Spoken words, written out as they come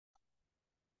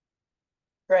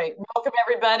Great. Welcome,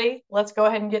 everybody. Let's go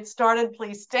ahead and get started.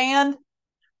 Please stand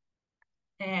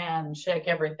and shake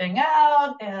everything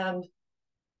out and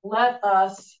let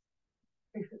us,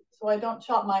 so I don't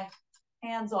chop my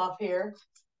hands off here,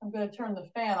 I'm going to turn the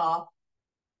fan off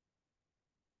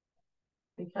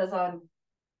because I'm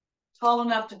tall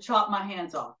enough to chop my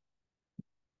hands off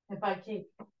if I keep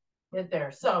it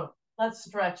there. So let's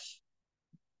stretch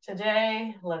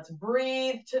today. Let's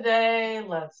breathe today.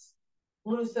 Let's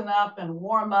loosen up and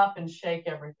warm up and shake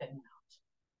everything out.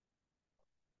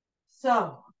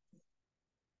 So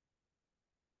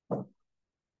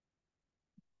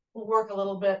we'll work a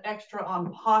little bit extra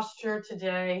on posture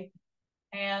today,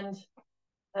 and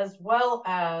as well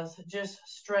as just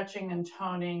stretching and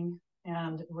toning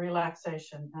and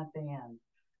relaxation at the end.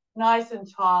 Nice and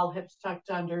tall, hips tucked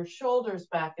under, shoulders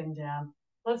back and down.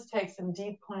 Let's take some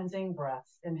deep cleansing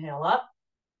breaths. Inhale up.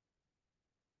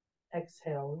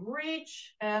 Exhale,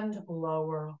 reach and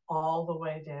lower all the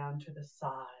way down to the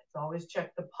sides. Always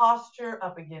check the posture.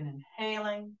 Up again,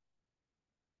 inhaling.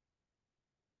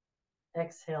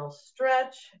 Exhale,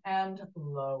 stretch and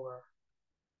lower.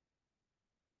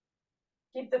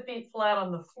 Keep the feet flat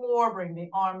on the floor. Bring the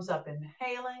arms up,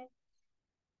 inhaling.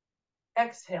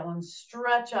 Exhale and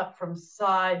stretch up from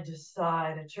side to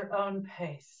side at your own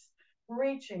pace.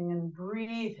 Reaching and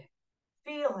breathing.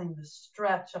 Feeling the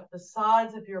stretch up the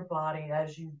sides of your body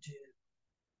as you do.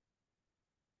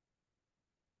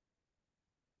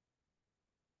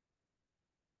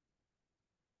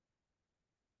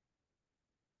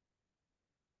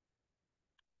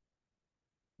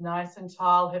 Nice and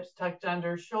tall, hips tucked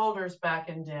under, shoulders back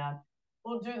and down.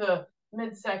 We'll do the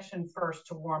midsection first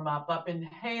to warm up. Up,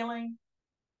 inhaling.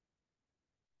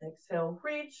 Exhale,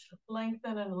 reach,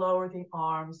 lengthen, and lower the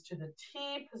arms to the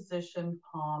T position,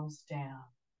 palms down.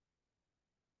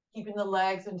 Keeping the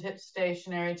legs and hips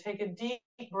stationary, take a deep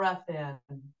breath in.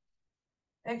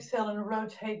 Exhale and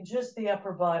rotate just the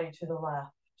upper body to the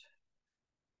left.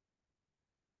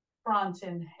 Front,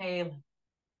 inhaling.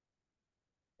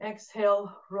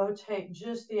 Exhale, rotate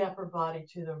just the upper body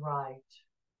to the right.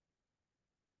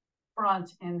 Front,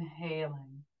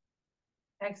 inhaling.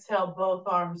 Exhale, both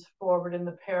arms forward in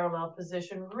the parallel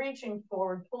position, reaching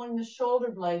forward, pulling the shoulder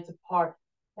blades apart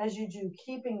as you do,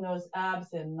 keeping those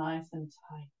abs in nice and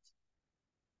tight.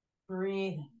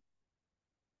 Breathing.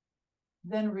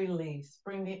 Then release.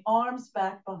 Bring the arms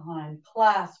back behind,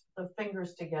 clasp the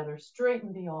fingers together,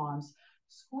 straighten the arms,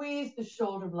 squeeze the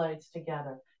shoulder blades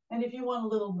together. And if you want a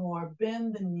little more,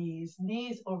 bend the knees,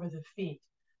 knees over the feet.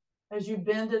 As you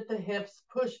bend at the hips,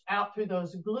 push out through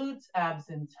those glutes, abs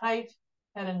in tight,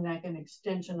 head and neck an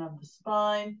extension of the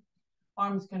spine.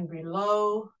 Arms can be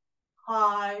low,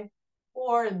 high,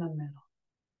 or in the middle.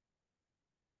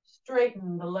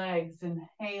 Straighten the legs,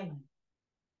 inhaling.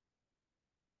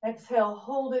 Exhale,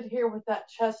 hold it here with that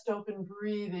chest open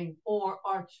breathing, or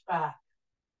arch back.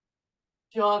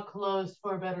 Jaw closed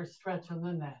for a better stretch on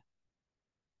the neck.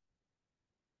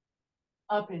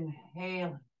 Up,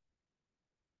 inhaling.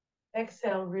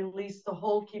 Exhale, release the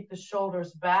hold, keep the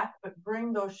shoulders back, but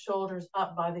bring those shoulders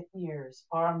up by the ears.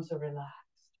 Arms are relaxed.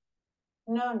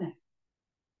 No neck.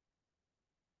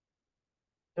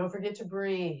 Don't forget to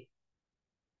breathe.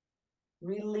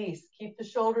 Release. Keep the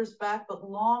shoulders back, but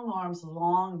long arms,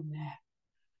 long neck.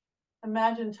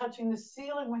 Imagine touching the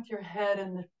ceiling with your head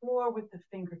and the floor with the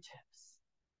fingertips.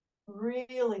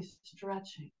 Really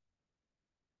stretching.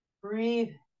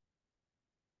 Breathe.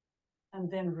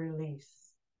 And then release.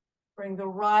 Bring the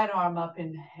right arm up,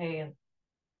 inhale.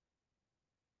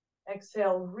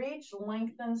 Exhale, reach,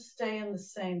 lengthen, stay in the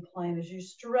same plane as you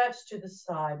stretch to the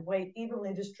side. Weight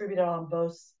evenly distributed on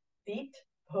both feet.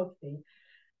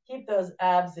 Keep those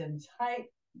abs in tight.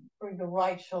 Bring the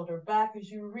right shoulder back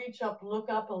as you reach up, look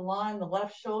up, align the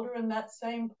left shoulder in that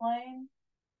same plane.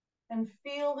 And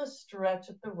feel the stretch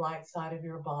at the right side of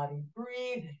your body.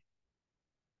 Breathing.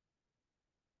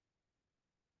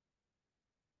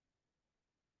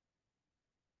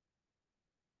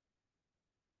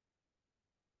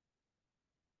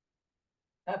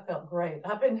 That felt great.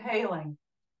 Up, inhaling.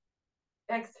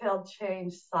 Exhale,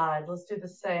 change side. Let's do the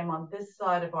same on this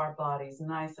side of our bodies.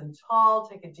 Nice and tall.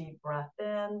 Take a deep breath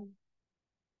in.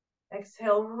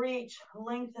 Exhale, reach,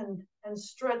 lengthen, and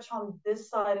stretch on this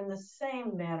side in the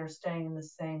same manner, staying in the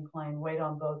same plane. Weight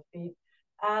on both feet.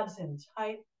 Abs in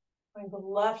tight. Bring the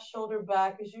left shoulder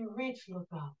back as you reach, look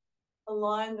up.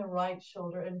 Align the right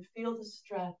shoulder and feel the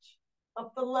stretch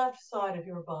up the left side of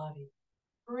your body.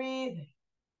 Breathing.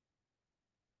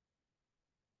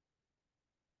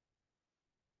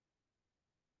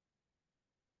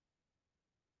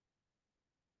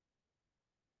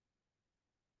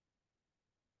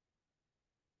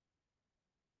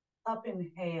 Up,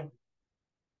 inhale.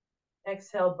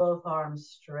 Exhale, both arms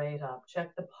straight up.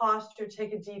 Check the posture.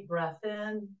 Take a deep breath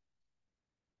in.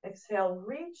 Exhale,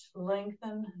 reach,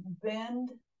 lengthen, bend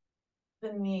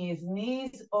the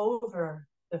knees over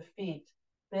the feet,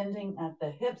 bending at the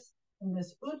hips in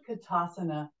this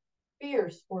Utkatasana,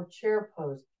 fierce or chair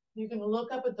pose. You can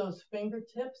look up at those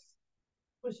fingertips,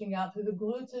 pushing out through the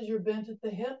glutes as you're bent at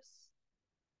the hips.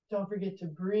 Don't forget to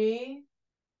breathe.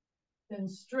 Then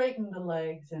straighten the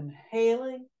legs,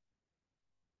 inhaling.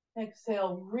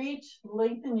 Exhale, reach,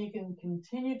 lengthen. You can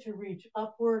continue to reach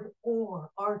upward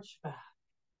or arch back.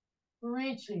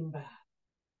 Reaching back.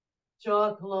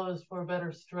 Jaw closed for a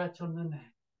better stretch on the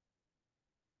neck.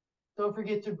 Don't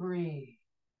forget to breathe.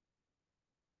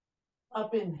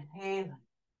 Up, inhaling.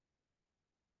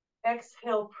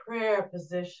 Exhale, prayer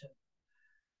position.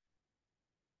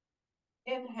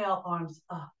 Inhale, arms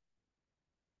up.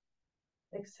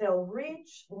 Exhale,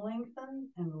 reach, lengthen,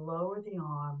 and lower the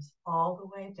arms all the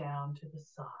way down to the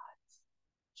sides.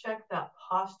 Check that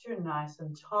posture, nice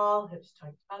and tall, hips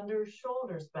tucked under,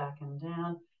 shoulders back and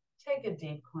down. Take a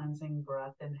deep cleansing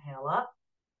breath. Inhale up.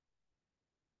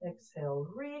 Exhale,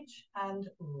 reach and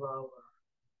lower.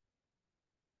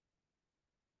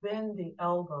 Bend the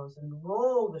elbows and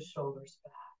roll the shoulders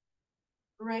back.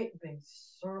 Great big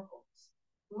circles,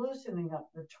 loosening up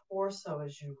the torso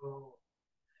as you roll.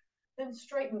 Then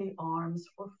straighten the arms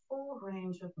for full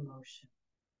range of motion.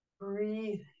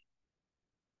 Breathing.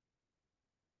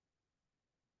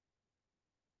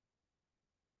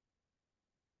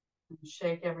 And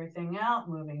shake everything out,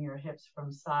 moving your hips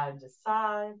from side to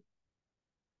side.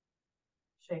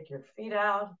 Shake your feet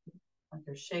out like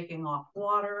you're shaking off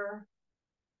water.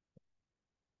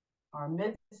 Our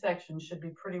midsection should be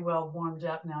pretty well warmed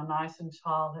up now, nice and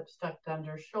tall, hips tucked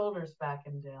under, shoulders back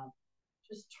and down.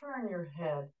 Just turn your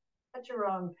head at your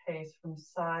own pace from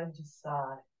side to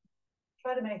side.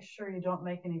 Try to make sure you don't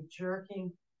make any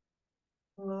jerky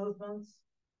movements.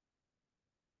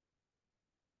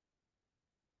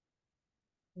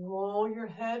 Roll your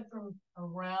head from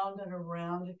around and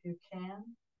around if you can.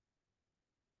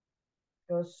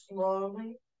 Go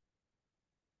slowly.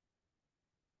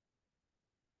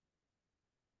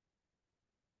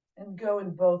 And go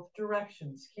in both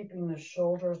directions, keeping the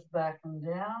shoulders back and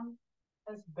down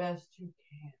as best you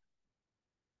can.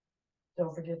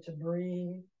 Don't forget to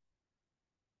breathe.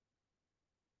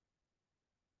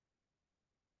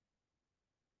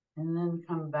 And then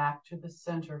come back to the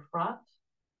center front,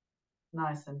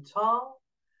 nice and tall.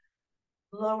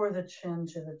 Lower the chin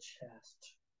to the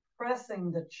chest,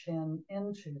 pressing the chin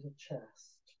into the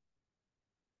chest.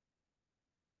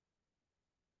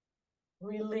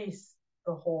 Release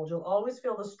the hold. You'll always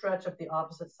feel the stretch up the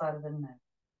opposite side of the neck.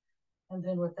 And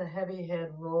then with the heavy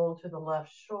head, roll to the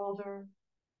left shoulder.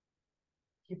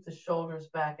 Keep the shoulders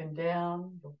back and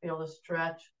down. You'll feel the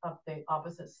stretch up the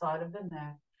opposite side of the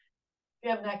neck. If you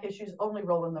have neck issues, only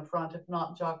roll in the front. If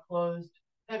not, jaw closed.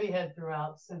 Heavy head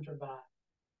throughout, center back.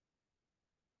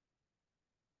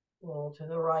 Roll to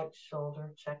the right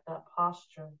shoulder. Check that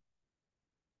posture.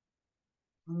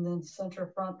 And then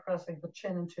center front, pressing the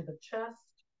chin into the chest.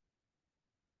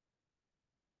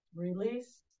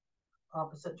 Release,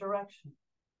 opposite direction.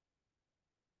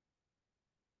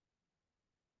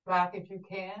 Back if you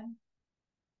can.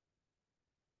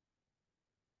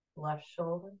 Left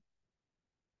shoulder.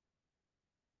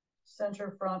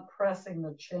 Center front, pressing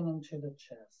the chin into the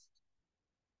chest.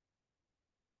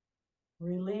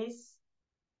 Release,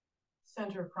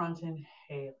 center front,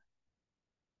 inhale.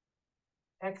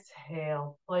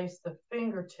 Exhale, place the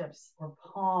fingertips or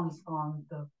palms on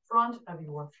the front of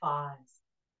your thighs.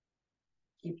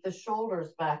 Keep the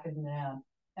shoulders back and down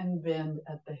and bend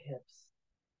at the hips.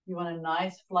 You want a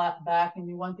nice flat back and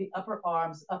you want the upper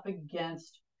arms up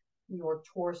against your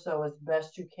torso as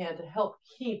best you can to help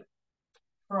keep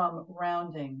from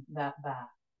rounding that back.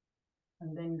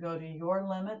 And then go to your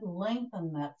limit,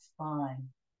 lengthen that spine.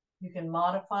 You can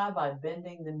modify by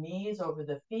bending the knees over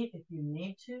the feet if you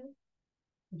need to.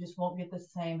 You just won't get the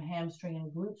same hamstring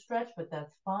and glute stretch, but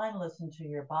that's fine. Listen to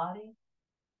your body.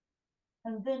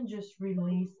 And then just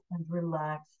release and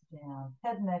relax down.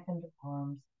 Head, neck, and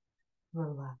arms.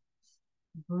 Relax.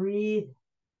 Breathe.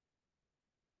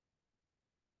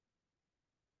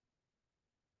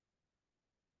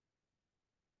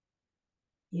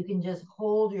 You can just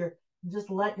just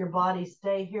let your body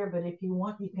stay here, but if you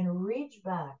want, you can reach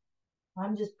back.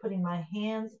 I'm just putting my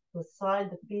hands beside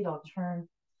the feet. I'll turn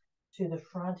to the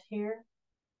front here.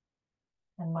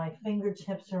 And my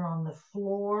fingertips are on the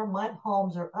floor. My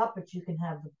palms are up, but you can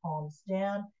have the palms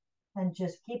down. And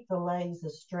just keep the legs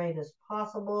as straight as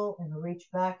possible and reach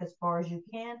back as far as you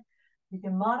can. You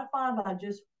can modify by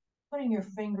just putting your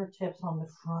fingertips on the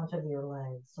front of your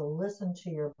legs. So listen to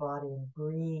your body and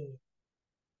breathe.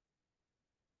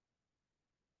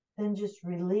 Then just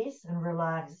release and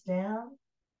relax down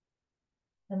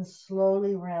and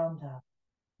slowly round up.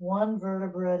 One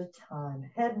vertebra at a time.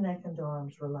 Head, neck, and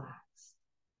arms relaxed.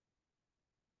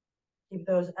 Keep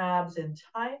those abs in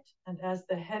tight. And as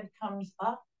the head comes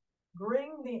up,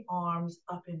 bring the arms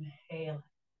up, inhaling.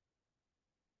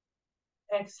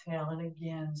 Exhale, and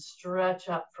again, stretch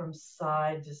up from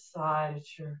side to side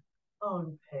at your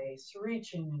own pace,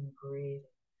 reaching and breathing.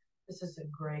 This is a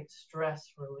great stress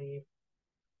relief.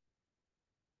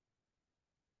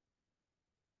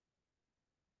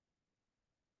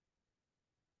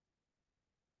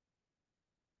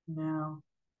 Now,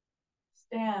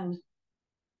 stand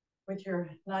with your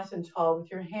nice and tall, with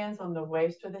your hands on the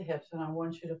waist or the hips, and I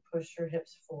want you to push your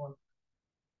hips forward.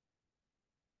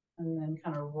 And then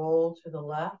kind of roll to the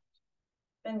left,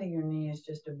 bending your knees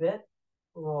just a bit.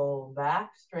 Roll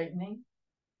back, straightening.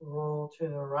 Roll to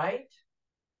the right,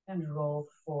 and roll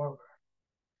forward.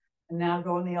 And now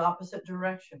go in the opposite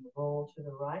direction. Roll to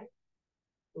the right,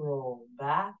 roll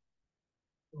back,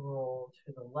 roll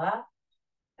to the left,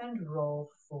 and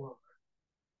roll forward.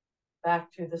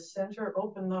 Back to the center,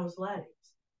 open those legs.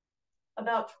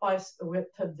 About twice the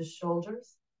width of the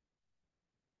shoulders.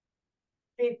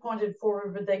 Feet pointed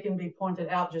forward, but they can be pointed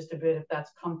out just a bit if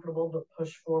that's comfortable, but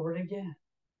push forward again.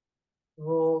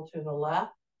 Roll to the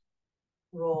left,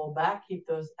 roll back, keep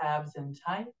those abs in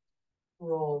tight.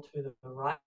 Roll to the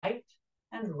right,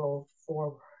 and roll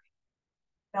forward.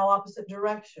 Now opposite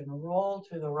direction, roll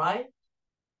to the right,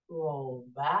 roll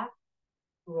back,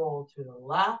 roll to the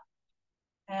left,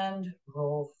 and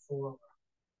roll forward.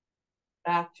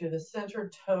 Back to the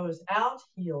center, toes out,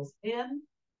 heels in,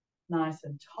 nice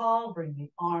and tall. Bring the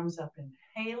arms up,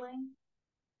 inhaling.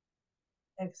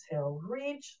 Exhale,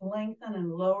 reach, lengthen,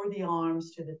 and lower the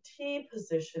arms to the T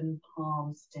position,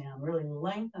 palms down. Really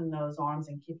lengthen those arms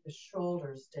and keep the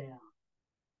shoulders down.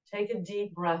 Take a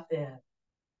deep breath in.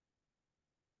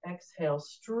 Exhale,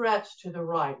 stretch to the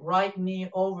right. Right knee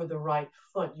over the right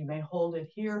foot. You may hold it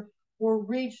here or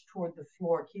reach toward the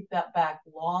floor. Keep that back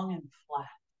long and flat.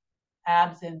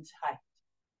 Abs in tight.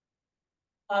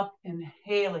 Up,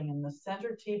 inhaling in the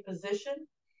center T position.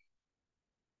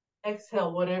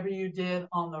 Exhale, whatever you did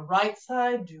on the right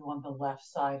side, do on the left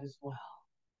side as well.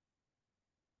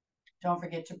 Don't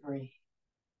forget to breathe.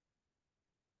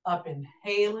 Up,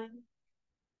 inhaling.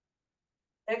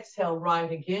 Exhale,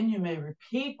 right again. You may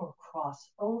repeat or cross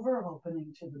over,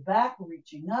 opening to the back,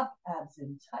 reaching up, abs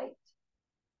in tight.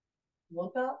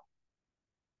 Look up.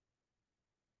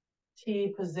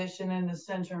 T position in the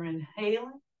center,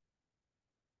 inhaling.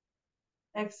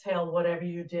 Exhale, whatever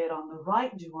you did on the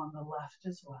right, do on the left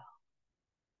as well.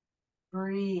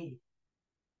 Breathe.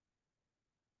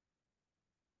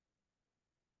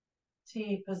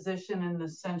 T position in the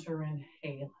center,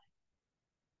 inhaling.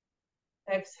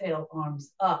 Exhale,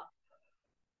 arms up.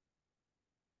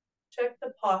 Check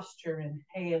the posture,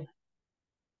 inhaling.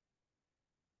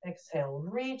 Exhale,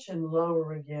 reach and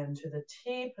lower again to the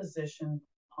T position,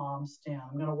 palms down.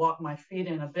 I'm going to walk my feet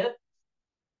in a bit,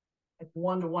 like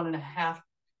 1 to 1.5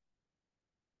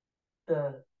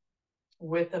 the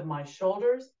width of my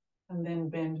shoulders, and then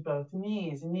bend both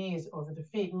knees, knees over the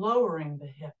feet, lowering the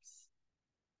hips.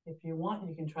 If you want,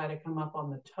 you can try to come up on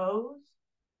the toes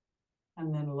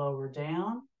and then lower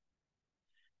down.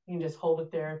 You can just hold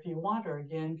it there if you want, or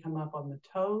again, come up on the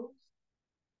toes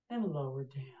and lower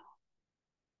down.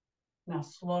 Now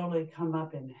slowly come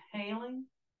up, inhaling.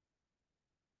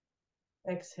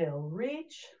 Exhale,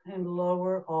 reach and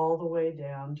lower all the way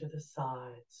down to the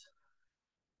sides.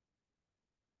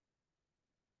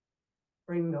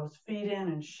 Bring those feet in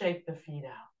and shake the feet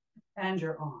out and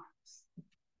your arms.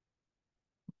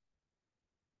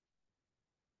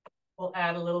 We'll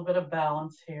add a little bit of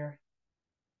balance here.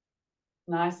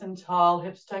 Nice and tall,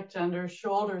 hips tucked under,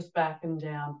 shoulders back and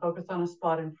down. Focus on a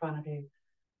spot in front of you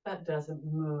that doesn't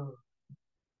move.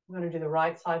 I'm going to do the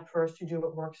right side first. You do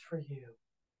what works for you.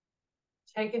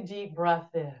 Take a deep breath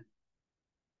in.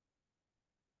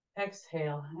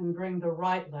 Exhale and bring the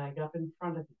right leg up in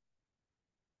front of you.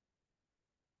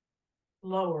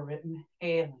 Lower it,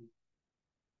 inhaling.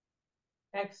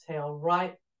 Exhale,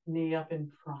 right knee up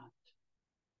in front.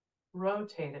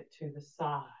 Rotate it to the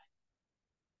side.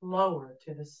 Lower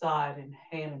to the side,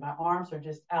 inhaling. My arms are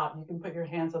just out. You can put your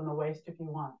hands on the waist if you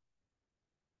want.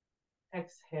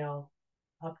 Exhale,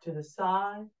 up to the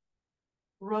side.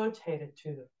 Rotate it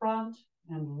to the front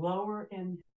and lower,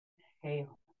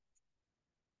 inhale.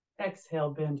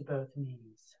 Exhale, bend both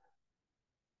knees.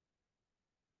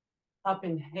 Up,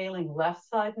 inhaling left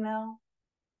side now.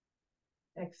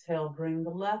 Exhale, bring the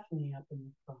left knee up in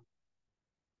the front.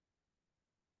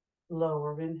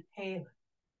 Lower, inhale.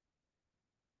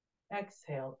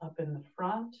 Exhale, up in the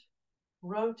front.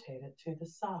 Rotate it to the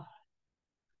side.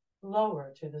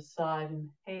 Lower to the side,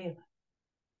 inhale.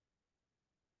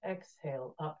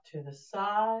 Exhale, up to the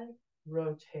side.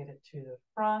 Rotate it to the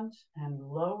front and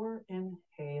lower,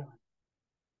 inhaling.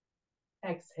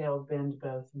 Exhale, bend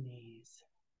both knees.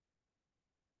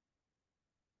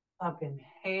 Up,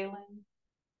 inhaling.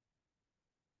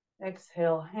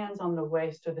 Exhale, hands on the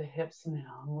waist or the hips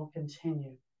now, and we'll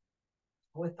continue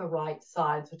with the right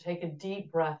side. So take a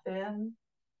deep breath in.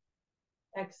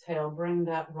 Exhale, bring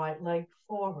that right leg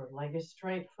forward. Leg is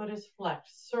straight, foot is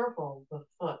flexed. Circle the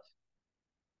foot.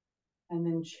 And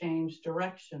then change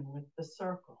direction with the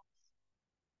circle.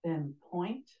 Then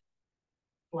point,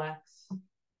 flex,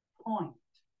 point,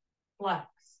 flex.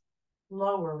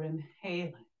 Lower,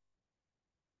 inhaling.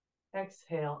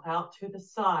 Exhale, out to the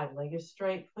side. Leg is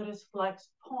straight, foot is flexed.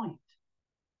 Point,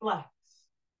 flex,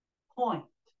 point,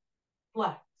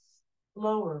 flex.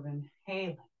 Lower,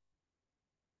 inhaling.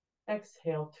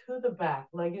 Exhale to the back.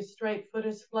 Leg is straight, foot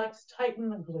is flexed. Tighten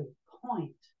the glute.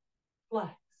 Point,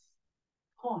 flex,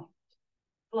 point,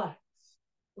 flex.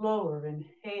 Lower,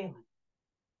 inhaling.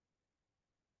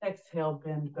 Exhale,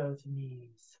 bend both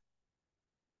knees.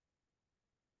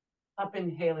 Up,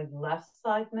 inhaling, left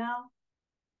side now.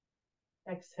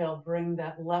 Exhale, bring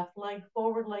that left leg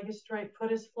forward. Leg is straight,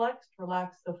 foot is flexed.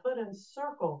 Relax the foot and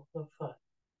circle the foot.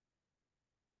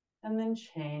 And then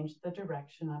change the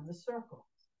direction of the circle.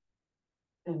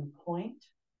 Then point,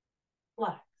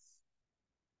 flex,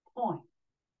 point,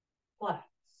 flex.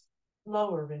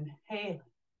 Lower, inhaling.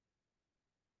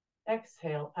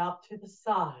 Exhale, out to the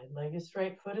side. Leg is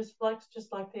straight, foot is flexed,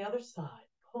 just like the other side.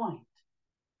 Point,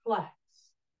 flex,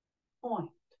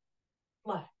 point,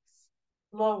 flex.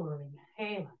 Lower,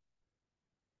 inhaling.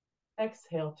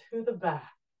 Exhale to the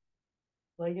back.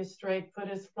 Leg is straight,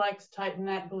 foot is flexed. Tighten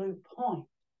that glute. Point,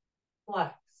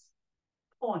 flex,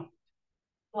 point,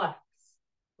 flex.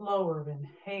 Lower,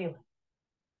 inhaling.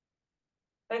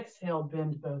 Exhale,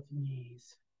 bend both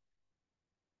knees.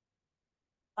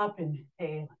 Up,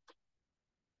 inhaling.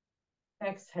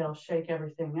 Exhale, shake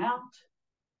everything out.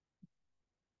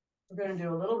 We're going to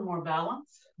do a little more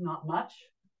balance, not much.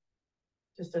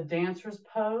 Just a dancer's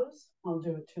pose. I'll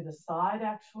do it to the side,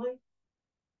 actually.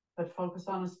 But focus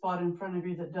on a spot in front of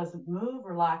you that doesn't move.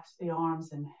 Relax the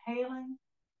arms, inhaling.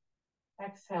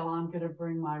 Exhale, I'm going to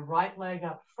bring my right leg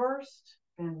up first.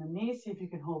 Bend the knee. See if you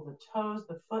can hold the toes,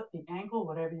 the foot, the ankle,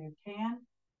 whatever you can.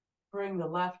 Bring the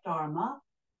left arm up.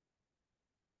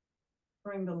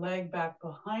 Bring the leg back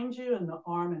behind you and the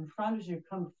arm in front as you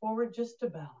come forward, just to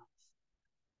balance.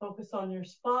 Focus on your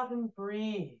spot and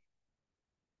breathe.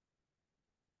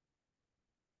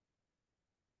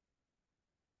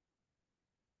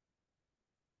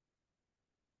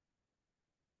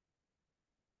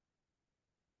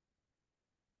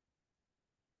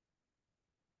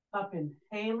 Up,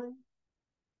 inhaling.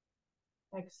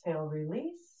 Exhale,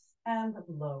 release, and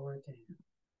lower down.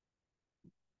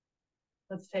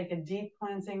 Let's take a deep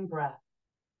cleansing breath.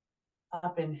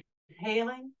 Up,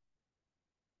 inhaling.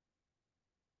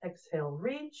 Exhale,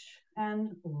 reach,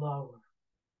 and lower.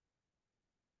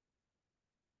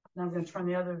 Now I'm going to turn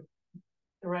the other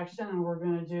direction, and we're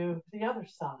going to do the other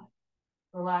side.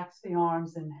 Relax the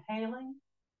arms, inhaling.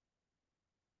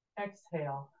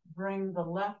 Exhale, bring the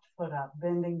left foot up,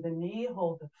 bending the knee,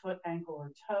 hold the foot, ankle,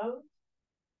 or toe.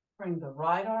 Bring the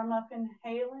right arm up,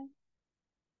 inhaling.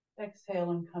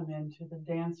 Exhale and come into the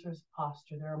dancer's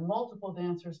posture. There are multiple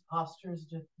dancer's postures.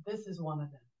 This is one of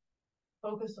them.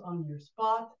 Focus on your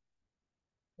spot,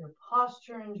 your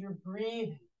posture, and your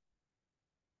breathing.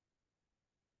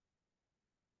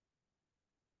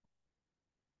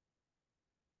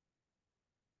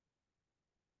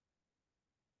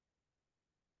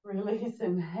 Release,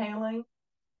 inhaling.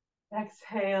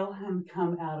 Exhale and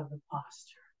come out of the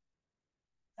posture.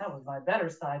 That was my better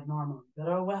side normally, but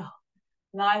oh well.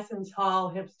 Nice and tall,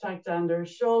 hips tucked under,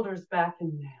 shoulders back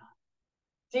and down.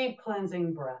 Deep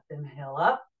cleansing breath. Inhale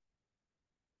up.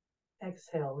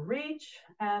 Exhale, reach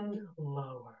and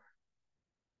lower.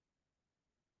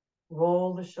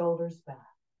 Roll the shoulders back.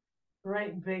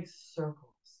 Great big circles.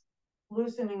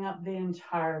 Loosening up the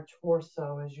entire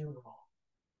torso as you roll.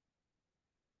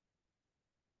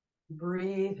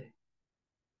 Breathing.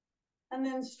 And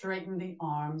then straighten the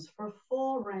arms for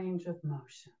full range of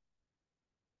motion.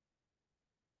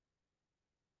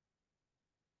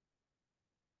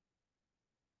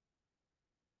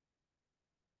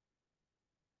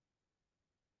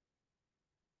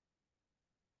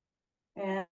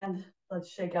 And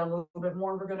let's shake out a little bit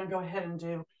more. We're going to go ahead and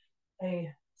do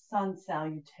a sun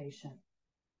salutation.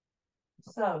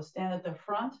 So stand at the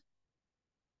front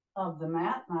of the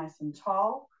mat, nice and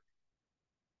tall.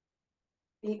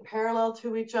 Feet parallel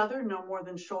to each other, no more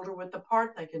than shoulder width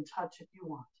apart. They can touch if you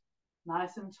want.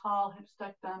 Nice and tall, hips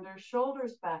tucked under,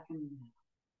 shoulders back and down.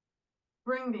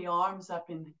 Bring the arms up,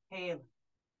 inhaling.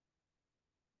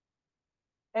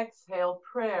 Exhale,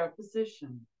 prayer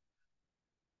position.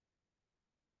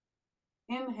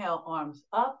 Inhale, arms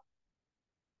up.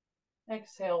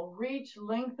 Exhale, reach,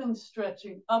 lengthen,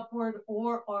 stretching upward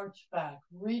or arch back,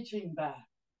 reaching back.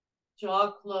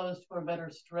 Jaw closed for a better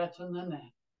stretch in the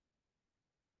neck.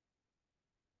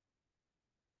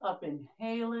 Up,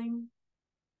 inhaling.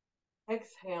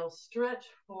 Exhale, stretch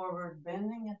forward,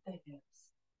 bending at the hips.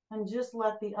 And just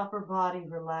let the upper body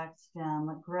relax down.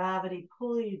 Let gravity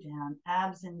pull you down,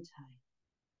 abs in tight.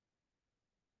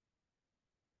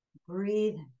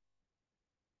 Breathing.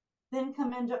 Then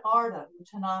come into Ardha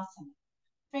Uttanasana.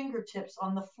 Fingertips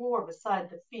on the floor beside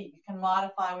the feet. You can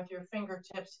modify with your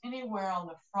fingertips anywhere on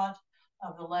the front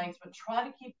of the legs, but try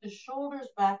to keep the shoulders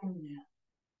back and down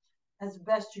as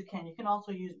best you can. You can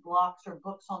also use blocks or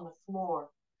books on the floor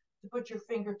to put your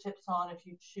fingertips on if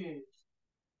you choose.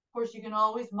 Of course, you can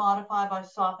always modify by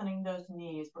softening those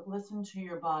knees, but listen to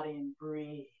your body and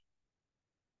breathe.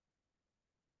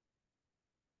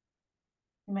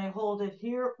 You may hold it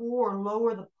here or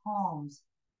lower the palms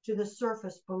to the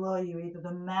surface below you, either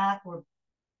the mat or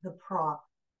the prop,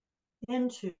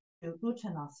 into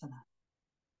Uttanasana.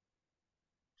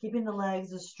 Keeping the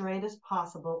legs as straight as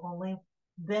possible, only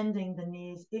bending the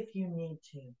knees if you need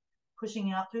to.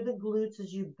 Pushing out through the glutes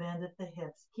as you bend at the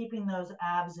hips, keeping those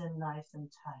abs in nice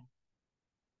and tight.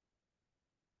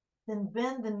 Then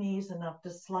bend the knees enough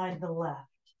to slide the left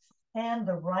and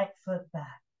the right foot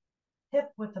back,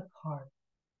 hip width apart,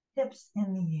 hips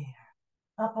in the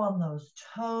air. Up on those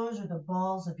toes or the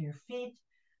balls of your feet,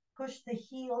 push the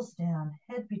heels down,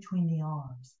 head between the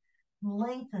arms.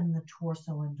 Lengthen the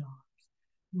torso and arms.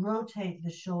 Rotate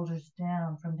the shoulders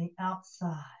down from the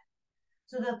outside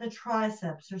so that the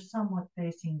triceps are somewhat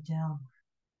facing downward.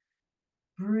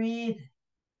 Breathe.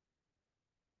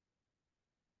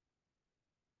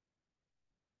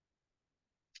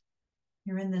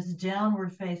 You're in this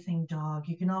downward facing dog.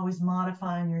 You can always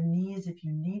modify on your knees if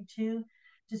you need to.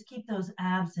 Just keep those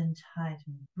abs in tight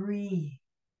and breathe.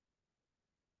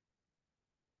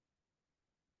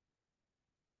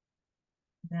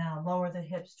 Now lower the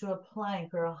hips to a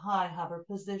plank or a high hover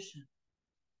position.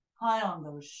 High on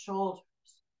those shoulders.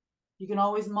 You can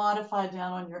always modify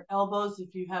down on your elbows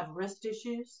if you have wrist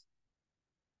issues.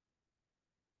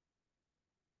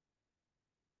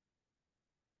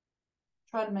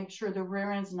 Try to make sure the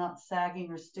rear end's not sagging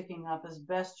or sticking up as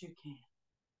best you can.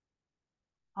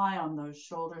 High on those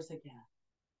shoulders again.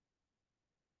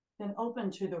 Then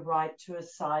open to the right to a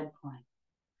side plank.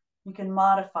 You can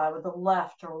modify with the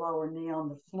left or lower knee on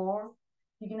the floor.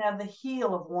 You can have the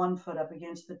heel of one foot up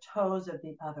against the toes of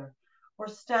the other, or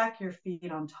stack your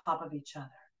feet on top of each other.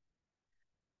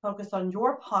 Focus on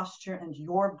your posture and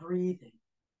your breathing.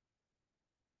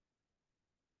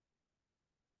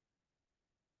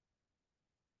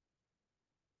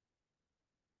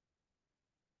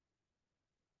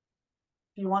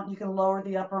 If you want, you can lower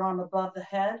the upper arm above the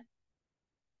head.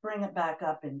 Bring it back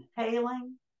up,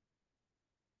 inhaling.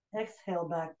 Exhale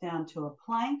back down to a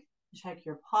plank. Check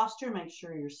your posture, make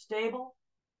sure you're stable.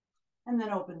 And then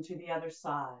open to the other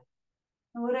side.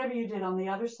 And whatever you did on the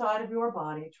other side of your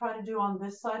body, try to do on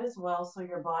this side as well so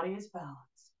your body is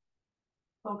balanced.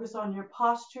 Focus on your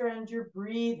posture and your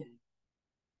breathing.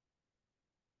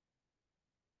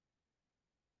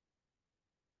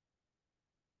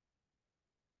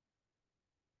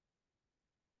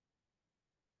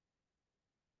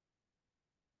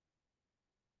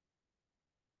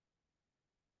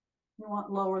 You want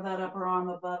to lower that upper arm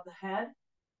above the head.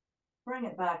 Bring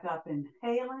it back up,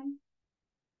 inhaling.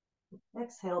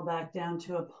 Exhale back down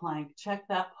to a plank. Check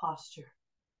that posture.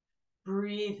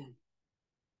 Breathing.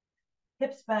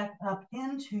 Hips back up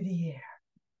into the air.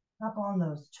 Up on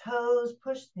those toes,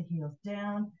 push the heels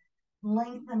down.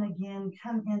 Lengthen again,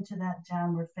 come into that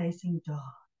downward facing dog.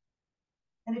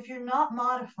 And if you're not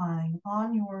modifying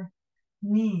on your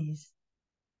knees,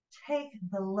 take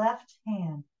the left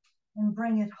hand and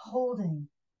bring it holding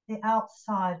the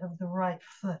outside of the right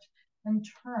foot and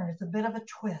turn. It's a bit of a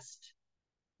twist.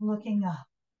 Looking up.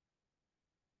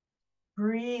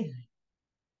 Breathing.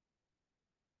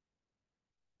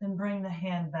 Then bring the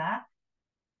hand back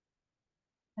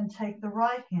and take the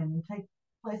right hand and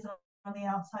place it on the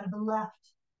outside of the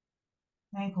left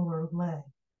ankle or leg.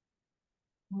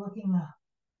 Looking up.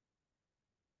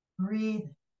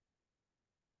 Breathing.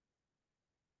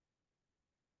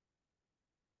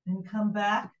 and come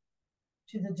back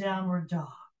to the downward dog.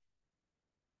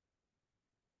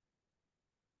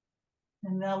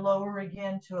 And now lower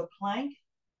again to a plank.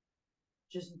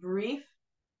 Just brief.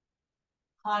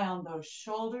 High on those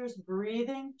shoulders,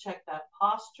 breathing. Check that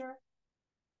posture.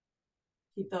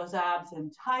 Keep those abs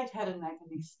in tight, head and neck,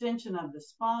 an extension of the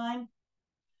spine.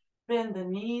 Bend the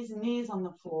knees, knees on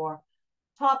the floor,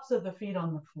 tops of the feet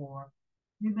on the floor.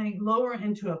 You may lower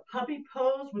into a puppy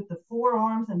pose with the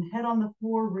forearms and head on the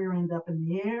floor, rear end up in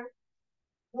the air,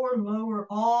 or lower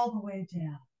all the way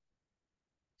down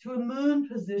to a moon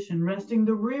position, resting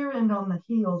the rear end on the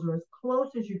heels or as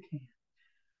close as you can.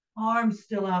 Arms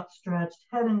still outstretched,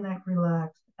 head and neck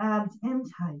relaxed, abs in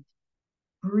tight.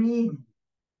 Breathing.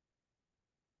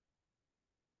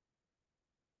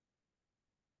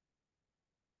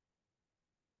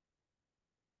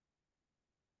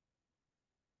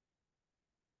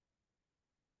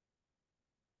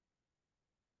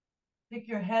 Pick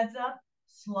your heads up,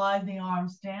 slide the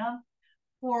arms down,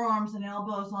 forearms and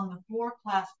elbows on the floor,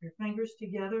 clasp your fingers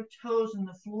together, toes in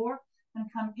the floor, and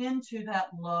come into that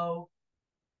low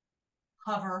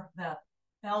hover, that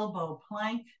elbow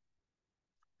plank.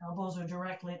 Elbows are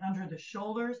directly under the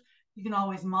shoulders. You can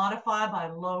always modify by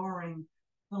lowering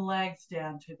the legs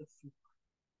down to the floor.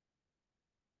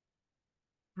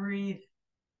 Breathe.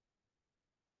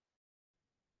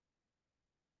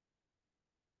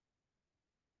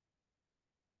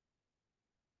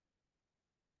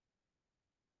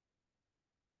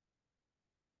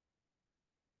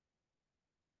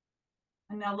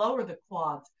 And now lower the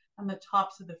quads and the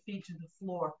tops of the feet to the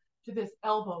floor to this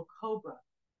elbow cobra.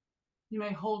 You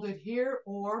may hold it here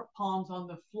or palms on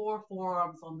the floor,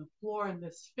 forearms on the floor in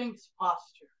this Sphinx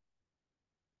posture.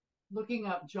 Looking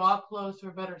up, jaw closed for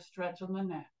a better stretch on the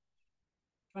neck.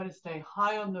 Try to stay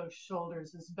high on those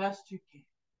shoulders as best you can.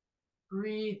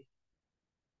 Breathe.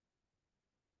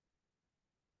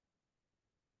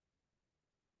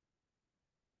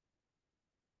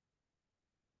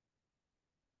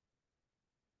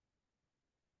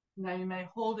 Now you may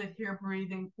hold it here,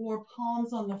 breathing, or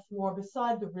palms on the floor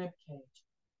beside the rib cage.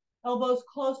 Elbows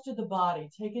close to the body.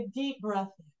 Take a deep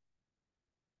breath in.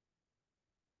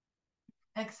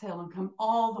 Exhale and come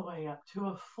all the way up to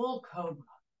a full cobra.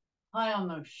 High on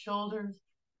those shoulders.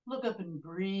 Look up and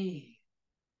breathe.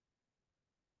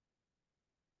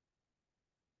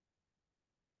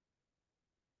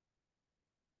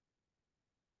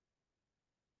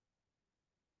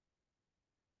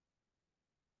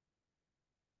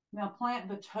 Now plant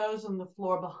the toes on the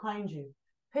floor behind you.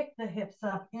 Pick the hips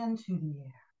up into the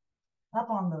air. Up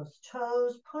on those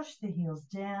toes, push the heels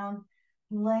down,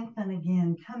 lengthen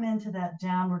again, come into that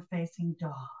downward facing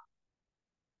dog.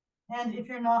 And if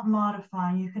you're not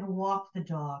modifying, you can walk the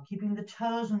dog, keeping the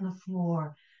toes on the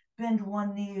floor. Bend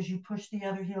one knee as you push the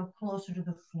other heel closer to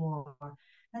the floor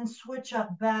and switch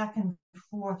up back and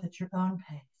forth at your own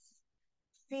pace.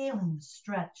 Feeling the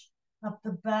stretch up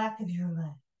the back of your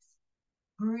legs.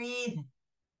 Breathing.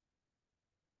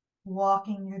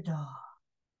 Walking your dog.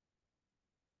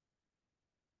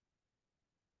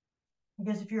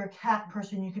 Because if you're a cat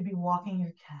person, you could be walking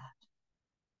your cat.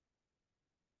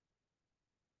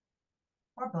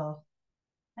 Or both.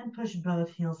 And push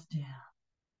both heels down.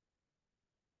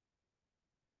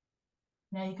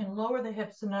 Now you can lower the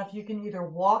hips enough. You can either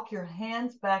walk your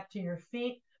hands back to your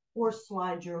feet or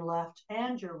slide your left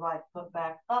and your right foot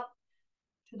back up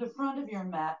to the front of your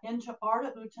mat into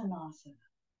Ardha Uttanasana.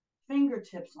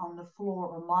 Fingertips on the floor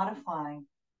or modifying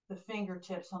the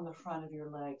fingertips on the front of your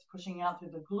legs, pushing out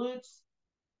through the glutes,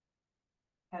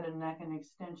 head and neck, and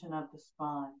extension of the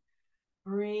spine.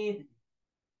 Breathe.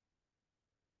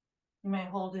 You may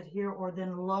hold it here or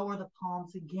then lower the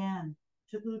palms again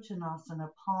to Uttanasana,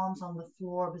 palms on the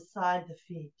floor beside the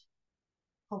feet.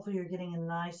 Hopefully you're getting a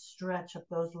nice stretch up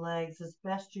those legs as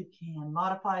best you can.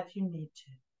 Modify if you need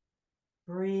to.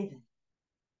 Breathe.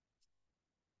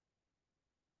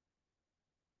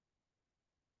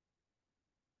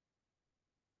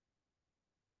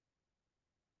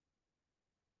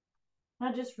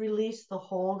 Now just release the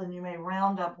hold and you may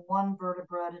round up one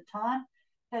vertebra at a time.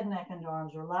 Head, neck, and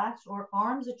arms relaxed, or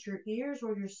arms at your ears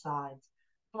or your sides.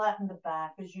 Flatten the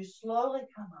back as you slowly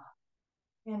come up.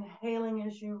 Inhaling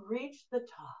as you reach the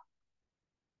top.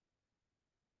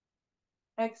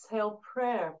 Exhale,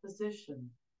 prayer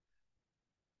position.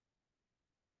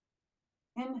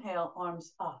 Inhale,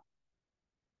 arms up.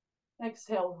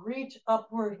 Exhale, reach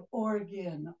upward or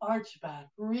again, arch back,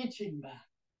 reaching back.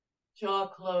 Jaw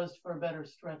closed for a better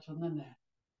stretch on the neck.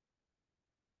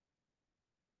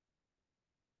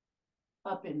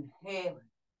 Up, inhaling.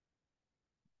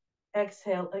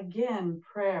 Exhale again,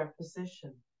 prayer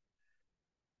position.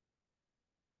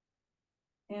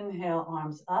 Inhale,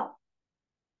 arms up.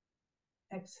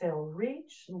 Exhale,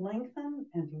 reach, lengthen,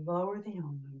 and lower the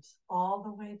arms all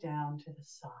the way down to the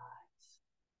sides.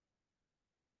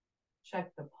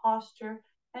 Check the posture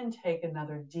and take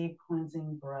another deep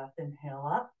cleansing breath. Inhale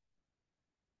up.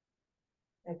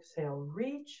 Exhale,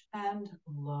 reach and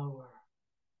lower.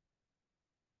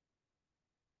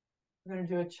 We're going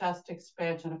to do a chest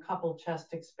expansion, a couple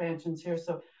chest expansions here.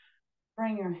 So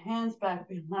bring your hands back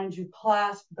behind you,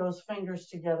 clasp those fingers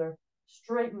together,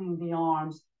 straightening the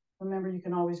arms. Remember, you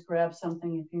can always grab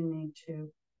something if you need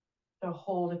to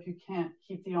hold if you can't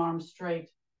keep the arms straight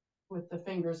with the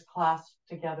fingers clasped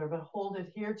together, but hold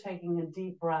it here, taking a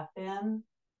deep breath in.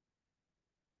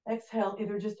 Exhale,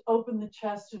 either just open the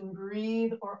chest and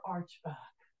breathe or arch back,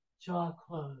 jaw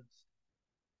closed.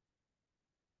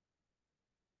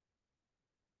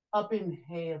 Up,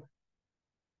 inhale.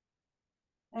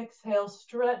 Exhale,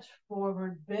 stretch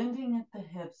forward, bending at the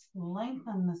hips,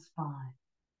 lengthen the spine.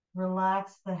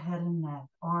 Relax the head and neck,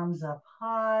 arms up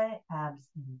high, abs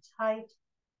in tight.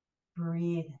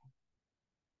 Breathe in.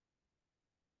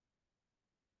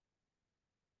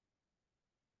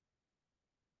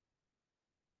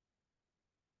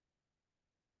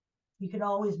 You can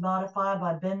always modify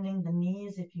by bending the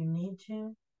knees if you need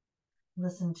to.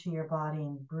 Listen to your body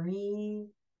and breathe.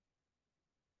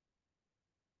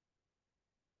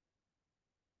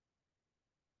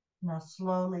 Now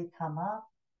slowly come up,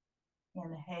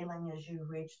 inhaling as you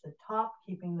reach the top,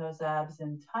 keeping those abs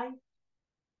in tight.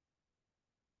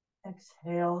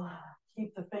 Exhale,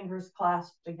 keep the fingers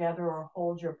clasped together or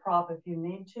hold your prop if you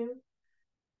need to.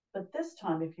 But this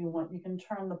time, if you want, you can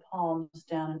turn the palms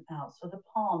down and out so the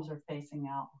palms are facing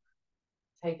out.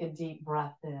 Take a deep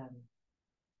breath in.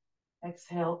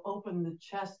 Exhale, open the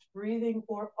chest, breathing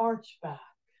or arch back.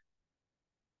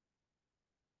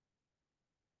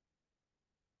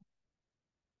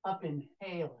 Up,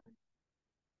 inhaling.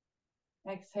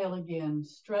 Exhale again,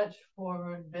 stretch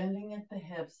forward, bending at the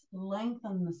hips,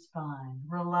 lengthen the spine,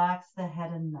 relax the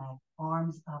head and neck,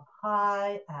 arms up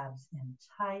high, abs in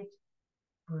tight,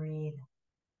 breathe.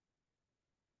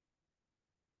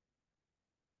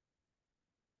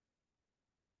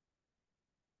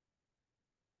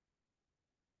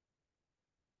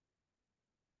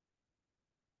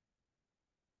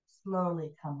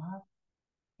 Slowly come up,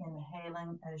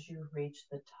 inhaling as you reach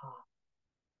the top.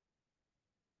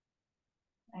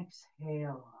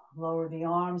 Exhale, lower the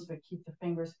arms, but keep the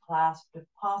fingers clasped if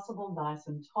possible, nice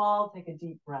and tall. Take a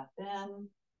deep breath in.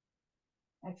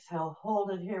 Exhale,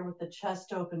 hold it here with the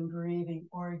chest open, breathing,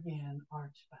 or again,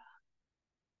 arch back.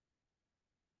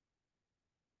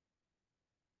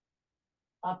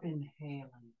 Up,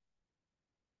 inhaling.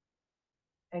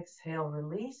 Exhale,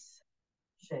 release.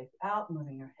 Shake out,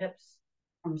 moving your hips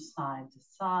from side to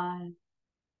side.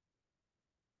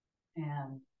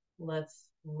 And let's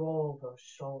roll those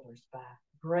shoulders back.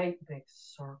 Great big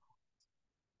circle.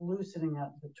 Loosening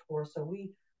up the torso.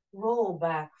 We roll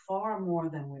back far more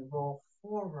than we roll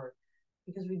forward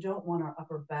because we don't want our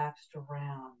upper backs to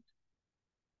round.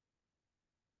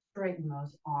 Straighten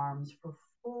those arms for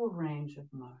full range of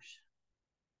motion.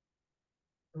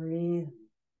 Breathe.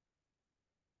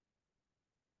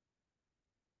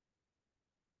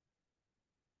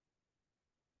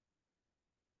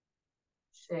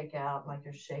 Shake out like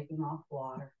you're shaking off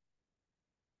water.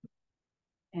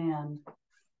 And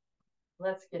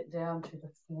let's get down to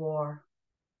the floor,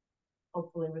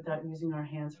 hopefully without using our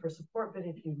hands for support, but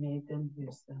if you need them,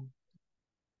 use them.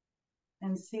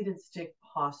 And seated stick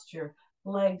posture,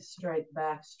 legs straight,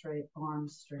 back straight,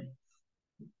 arms straight.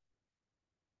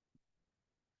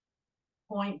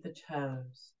 Point the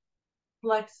toes.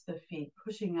 Flex the feet,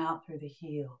 pushing out through the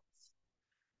heels.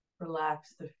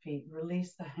 Relax the feet,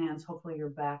 release the hands. Hopefully your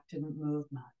back didn't move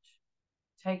much.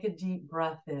 Take a deep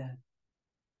breath in.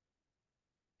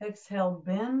 Exhale,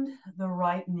 bend the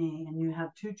right knee, and you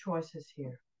have two choices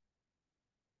here.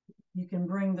 You can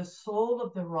bring the sole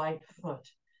of the right foot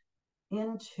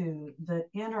into the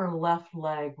inner left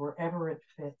leg, wherever it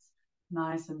fits,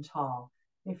 nice and tall.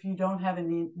 If you don't have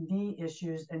any knee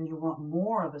issues and you want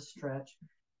more of a stretch,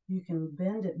 you can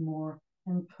bend it more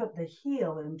and put the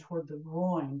heel in toward the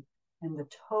groin, and the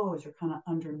toes are kind of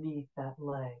underneath that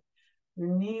leg. Your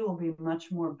knee will be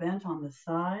much more bent on the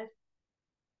side,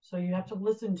 so you have to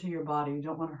listen to your body. You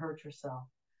don't want to hurt yourself.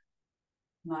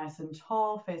 Nice and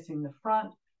tall, facing the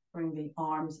front. Bring the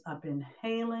arms up,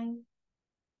 inhaling.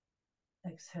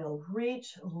 Exhale,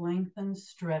 reach, lengthen,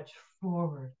 stretch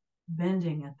forward,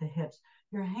 bending at the hips.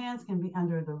 Your hands can be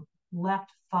under the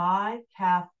left thigh,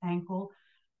 calf, ankle,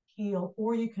 heel,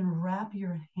 or you can wrap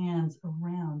your hands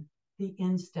around the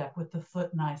instep with the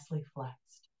foot nicely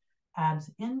flexed. Abs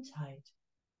in tight,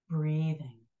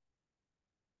 breathing.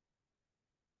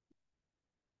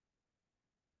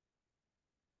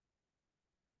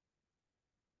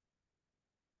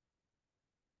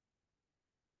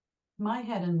 My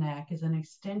head and neck is an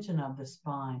extension of the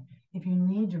spine. If you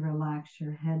need to relax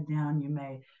your head down, you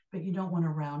may, but you don't want to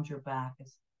round your back. You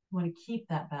want to keep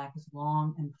that back as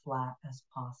long and flat as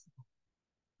possible.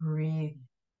 Breathe.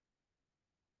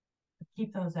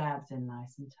 Keep those abs in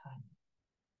nice and tight.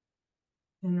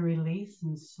 Then release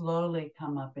and slowly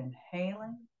come up,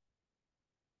 inhaling.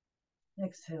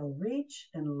 Exhale, reach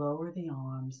and lower the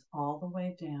arms all the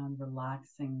way down,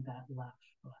 relaxing that left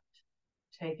foot.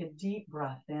 Take a deep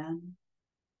breath in.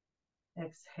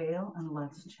 Exhale, and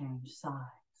let's change sides.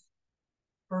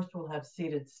 First, we'll have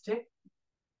seated stick,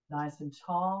 nice and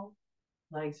tall.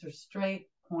 Legs are straight.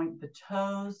 Point the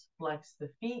toes, flex the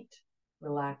feet,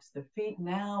 relax the feet.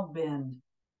 Now bend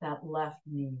that left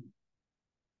knee.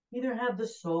 Either have the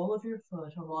sole of your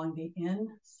foot along the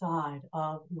inside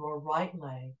of your right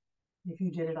leg, if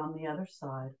you did it on the other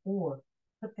side, or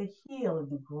put the heel in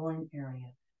the groin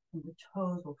area, and the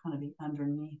toes will kind of be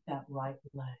underneath that right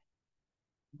leg.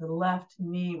 The left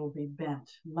knee will be bent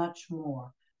much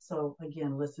more. So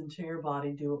again, listen to your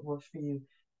body, do what works for you.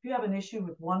 If you have an issue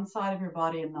with one side of your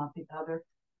body and not the other,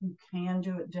 you can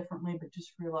do it differently, but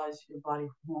just realize your body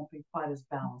won't be quite as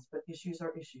balanced, but issues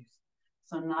are issues.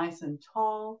 So nice and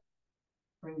tall,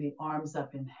 bring the arms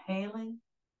up, inhaling.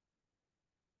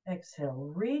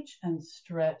 Exhale, reach and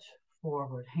stretch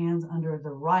forward. Hands under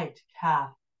the right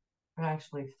calf, or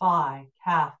actually thigh,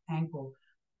 calf, ankle,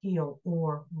 heel,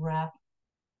 or wrap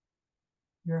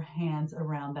your hands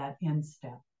around that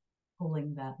instep,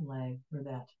 pulling that leg or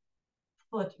that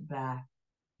foot back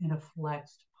in a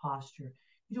flexed posture.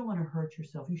 You don't want to hurt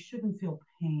yourself. You shouldn't feel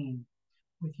pain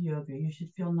with yoga. You should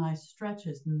feel nice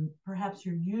stretches, and perhaps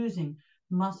you're using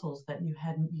muscles that you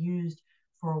hadn't used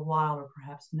for a while or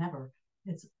perhaps never.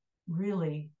 It's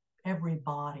really, every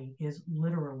body is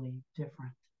literally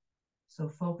different. So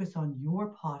focus on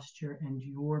your posture and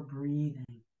your breathing.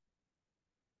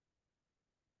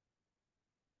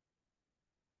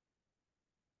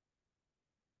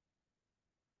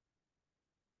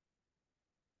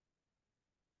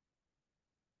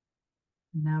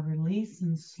 Now release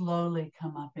and slowly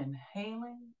come up,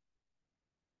 inhaling.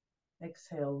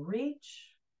 Exhale, reach,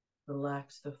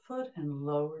 relax the foot and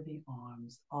lower the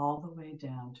arms all the way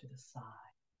down to the side.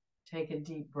 Take a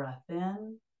deep breath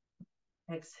in.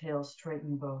 Exhale,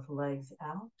 straighten both legs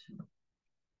out.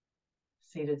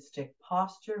 Seated stick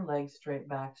posture, legs straight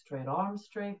back, straight arms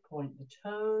straight, point the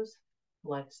toes,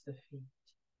 flex the feet.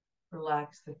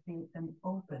 Relax the feet and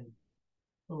open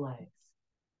the legs.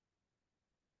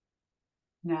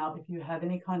 Now, if you have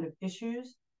any kind of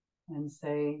issues, and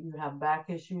say you have back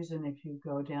issues, and if you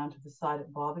go down to the side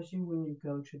it bothers you, when you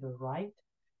go to the right,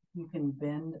 you can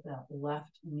bend that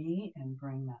left knee and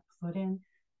bring that foot in.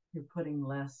 You're putting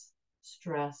less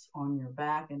stress on your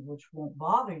back, and which won't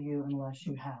bother you unless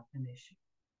you have an issue.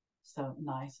 So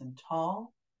nice and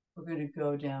tall. We're going to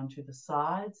go down to the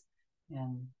sides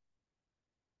and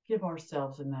give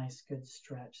ourselves a nice good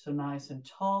stretch. So nice and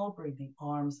tall, bring the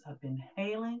arms up,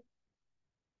 inhaling.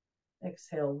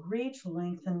 Exhale, reach,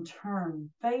 lengthen, turn,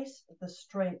 face the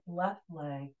straight left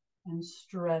leg and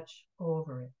stretch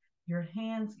over it. Your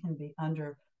hands can be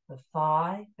under the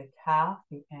thigh, the calf,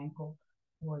 the ankle,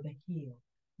 or the heel.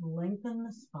 Lengthen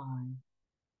the spine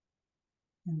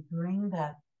and bring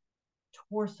that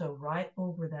torso right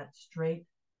over that straight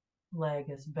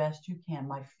leg as best you can.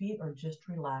 My feet are just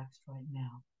relaxed right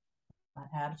now. My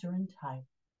abs are in tight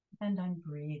and I'm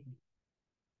breathing.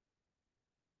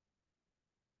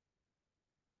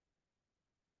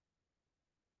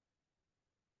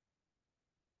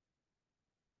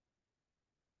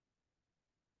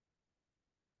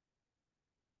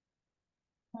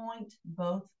 Point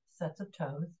both sets of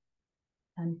toes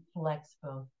and flex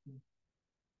both feet.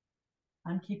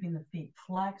 I'm keeping the feet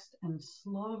flexed and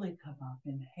slowly come up,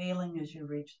 inhaling as you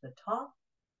reach the top.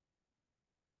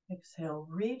 Exhale,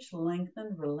 reach,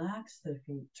 lengthen, relax the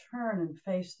feet, turn and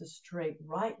face the straight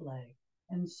right leg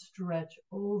and stretch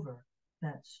over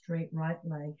that straight right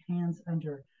leg, hands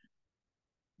under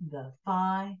the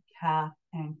thigh, calf,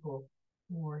 ankle,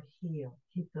 or heel.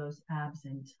 Keep those abs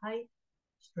in tight.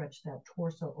 Stretch that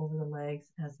torso over the legs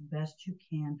as best you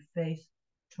can, face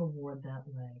toward that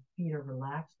leg. Feet are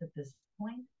relaxed at this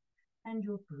point, and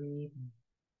you're breathing.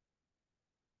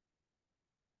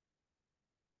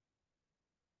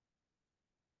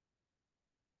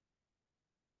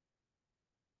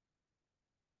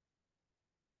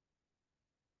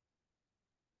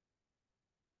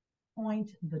 Point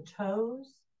the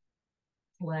toes,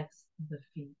 flex the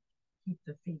feet. Keep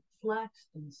the feet flexed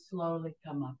and slowly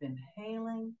come up,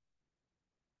 inhaling.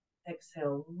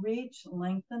 Exhale, reach,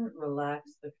 lengthen,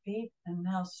 relax the feet, and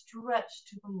now stretch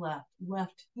to the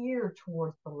left ear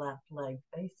towards the left leg,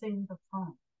 facing the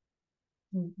front.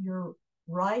 Your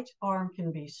right arm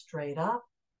can be straight up,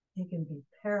 it can be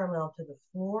parallel to the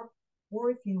floor,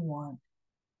 or if you want,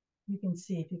 you can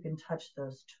see if you can touch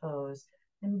those toes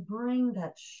and bring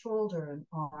that shoulder and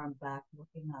arm back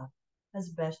looking up as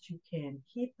best you can.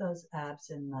 Keep those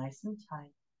abs in nice and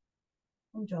tight,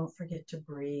 and don't forget to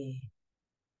breathe.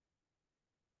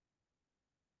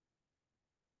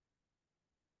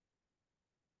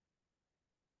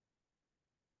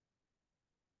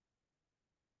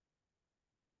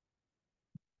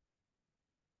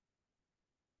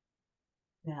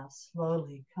 Now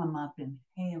slowly come up,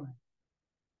 inhaling.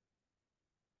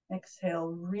 Exhale,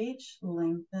 reach,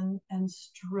 lengthen, and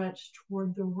stretch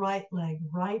toward the right leg,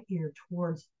 right ear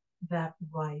towards that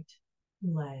right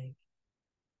leg.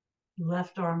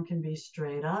 Left arm can be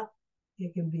straight up.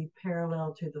 It can be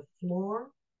parallel to the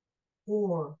floor,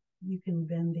 or you can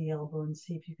bend the elbow and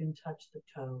see if you can touch the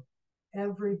toe.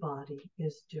 Every body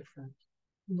is different.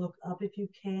 Look up if you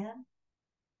can,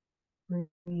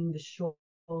 bringing the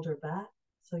shoulder back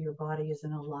so your body is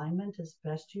in alignment as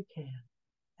best you can.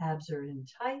 Abs are in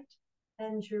tight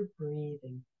and you're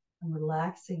breathing. I'm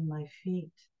relaxing my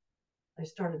feet. I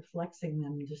started flexing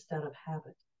them just out of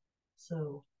habit.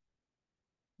 So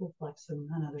we'll flex them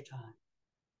another time.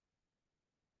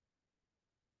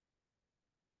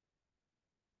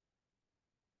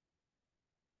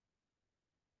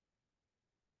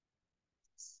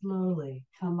 Slowly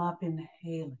come up,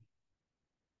 inhaling.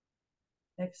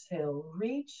 Exhale,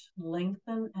 reach,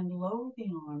 lengthen, and lower the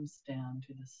arms down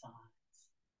to the sides.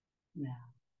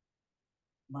 Now,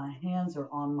 my hands are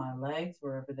on my legs,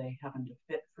 wherever they happen to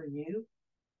fit for you.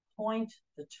 Point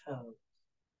the toes.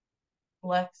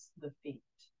 Flex the feet.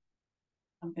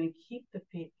 I'm going to keep the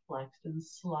feet flexed and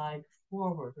slide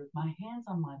forward with my hands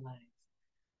on my legs,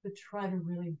 but try to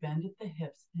really bend at the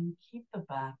hips and keep the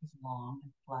back as long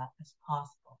and flat as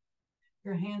possible.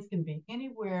 Your hands can be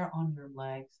anywhere on your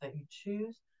legs that you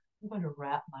choose. I'm going to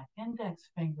wrap my index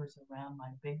fingers around my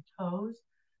big toes,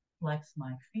 flex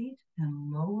my feet,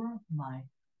 and lower my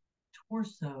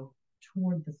torso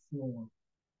toward the floor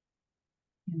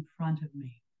in front of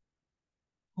me.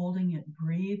 Holding it,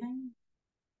 breathing,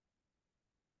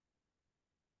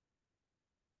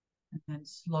 and then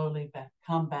slowly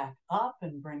come back up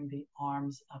and bring the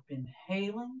arms up,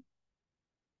 inhaling.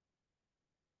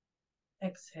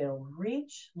 Exhale,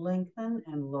 reach, lengthen,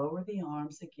 and lower the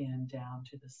arms again down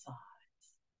to the sides.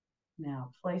 Now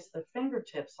place the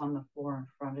fingertips on the floor in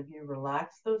front of you.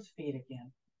 Relax those feet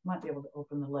again. You might be able to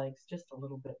open the legs just a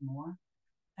little bit more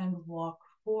and walk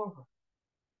forward.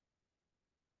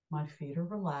 My feet are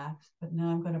relaxed, but now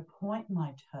I'm going to point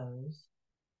my toes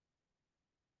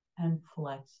and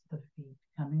flex the feet,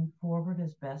 coming forward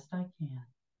as best I can.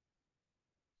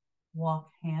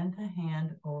 Walk hand to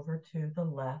hand over to the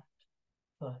left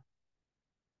foot.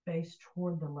 Face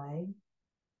toward the leg.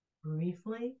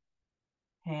 Briefly,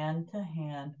 hand to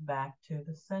hand back to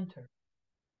the center.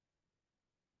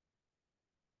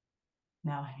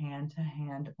 Now hand to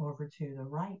hand over to the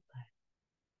right leg.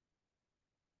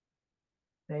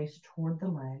 Face toward the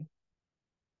leg,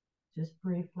 just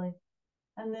briefly,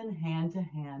 and then hand to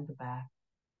hand back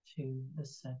to the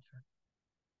center.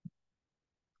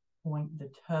 Point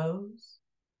the toes,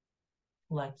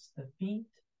 flex the feet.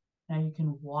 Now you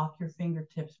can walk your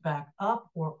fingertips back up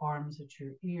or arms at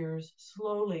your ears,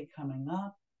 slowly coming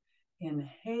up,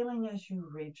 inhaling as you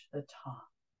reach the top.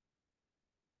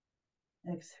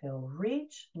 Exhale,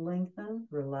 reach, lengthen,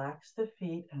 relax the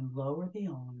feet, and lower the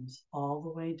arms all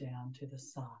the way down to the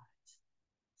sides.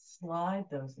 Slide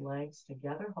those legs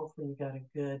together. Hopefully you got a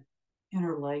good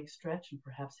inner leg stretch and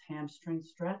perhaps hamstring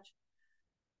stretch.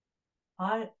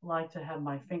 I like to have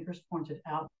my fingers pointed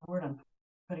outward. I'm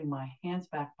putting my hands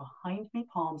back behind me,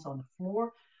 palms on the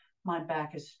floor. My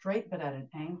back is straight but at an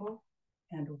angle,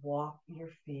 and walk your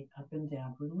feet up and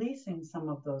down, releasing some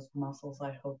of those muscles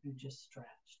I hope you just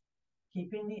stretched.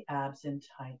 Keeping the abs in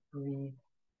tight, breathe.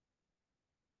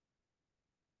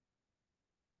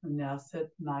 And now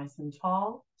sit nice and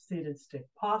tall, seated stick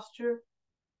posture.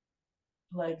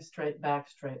 Legs straight, back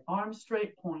straight, arms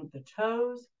straight, point the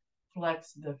toes,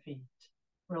 flex the feet.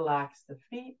 Relax the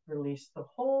feet, release the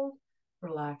hold,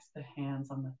 relax the hands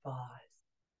on the thighs.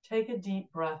 Take a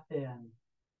deep breath in.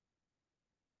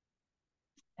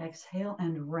 Exhale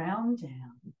and round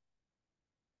down,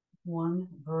 one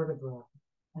vertebra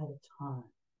at a time.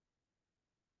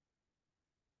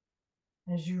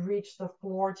 As you reach the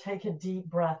floor, take a deep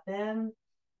breath in.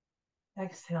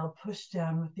 Exhale, push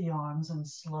down with the arms and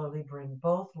slowly bring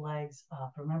both legs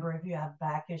up. Remember, if you have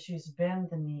back issues, bend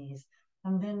the knees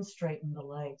and then straighten the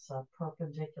legs up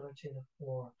perpendicular to the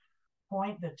floor.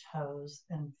 Point the toes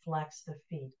and flex the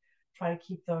feet. Try to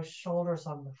keep those shoulders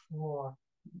on the floor.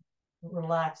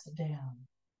 Relax down.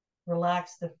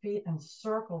 Relax the feet and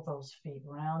circle those feet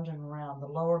round and round. The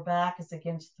lower back is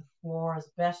against the floor as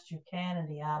best you can and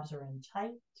the abs are in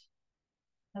tight.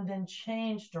 And then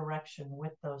change direction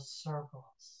with those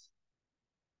circles.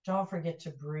 Don't forget to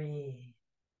breathe.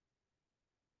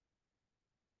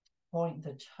 Point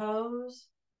the toes,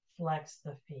 flex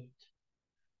the feet.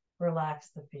 Relax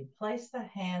the feet. Place the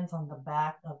hands on the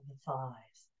back of the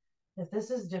thighs. If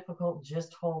this is difficult,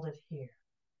 just hold it here.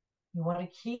 You want to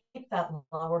keep that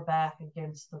lower back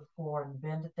against the floor and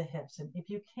bend at the hips. And if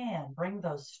you can, bring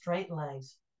those straight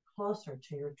legs closer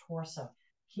to your torso,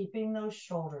 keeping those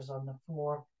shoulders on the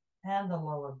floor and the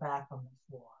lower back on the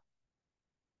floor.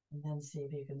 And then see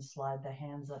if you can slide the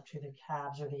hands up to the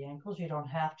calves or the ankles. You don't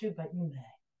have to, but you may.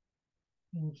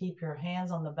 You can keep your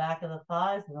hands on the back of the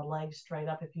thighs and the legs straight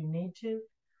up if you need to.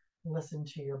 Listen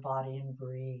to your body and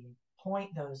breathe.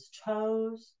 Point those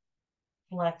toes.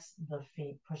 Flex the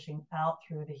feet, pushing out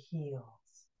through the heels.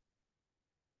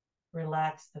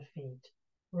 Relax the feet.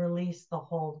 Release the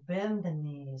hold. Bend the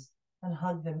knees and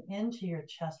hug them into your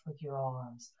chest with your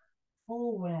arms.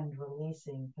 Full wind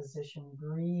releasing position,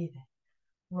 breathing,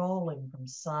 rolling from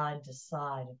side to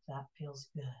side if that feels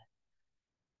good.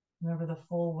 Remember, the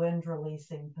full wind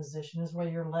releasing position is where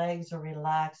your legs are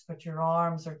relaxed, but your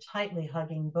arms are tightly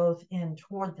hugging both in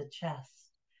toward the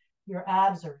chest. Your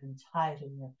abs are in tight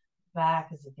and your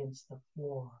back is against the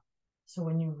floor. So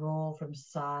when you roll from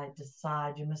side to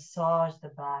side, you massage the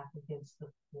back against the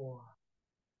floor,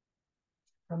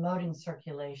 promoting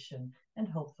circulation and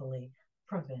hopefully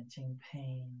preventing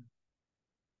pain.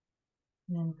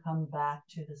 And then come back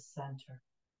to the center.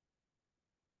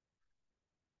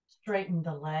 Straighten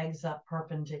the legs up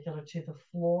perpendicular to the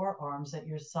floor, arms at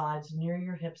your sides near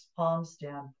your hips, palms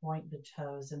down, point the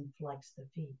toes and flex the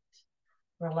feet.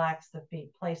 Relax the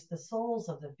feet. Place the soles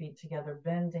of the feet together,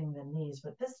 bending the knees.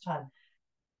 But this time,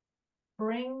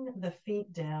 bring the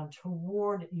feet down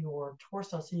toward your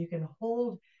torso so you can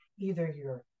hold either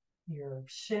your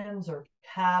shins or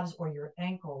calves or your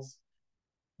ankles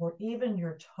or even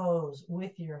your toes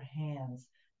with your hands.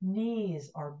 Knees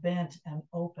are bent and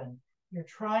open. You're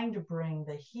trying to bring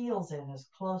the heels in as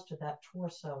close to that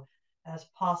torso as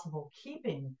possible,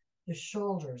 keeping the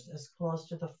shoulders as close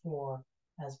to the floor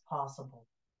as possible.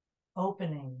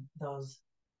 Opening those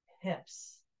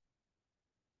hips.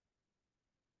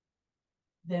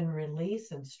 Then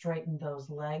release and straighten those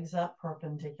legs up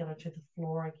perpendicular to the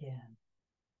floor again.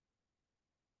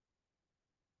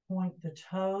 Point the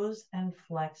toes and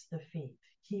flex the feet.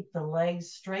 Keep the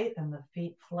legs straight and the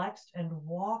feet flexed and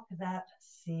walk that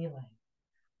ceiling.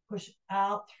 Push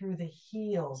out through the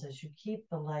heels as you keep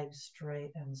the legs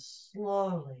straight and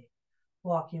slowly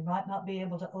walk. You might not be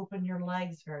able to open your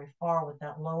legs very far with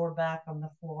that lower back on the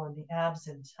floor and the abs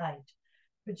in tight,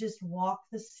 but just walk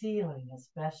the ceiling as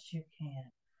best you can,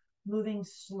 moving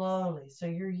slowly so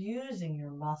you're using your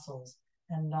muscles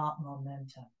and not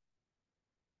momentum.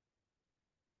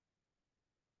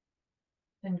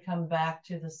 Then come back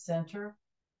to the center,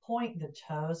 point the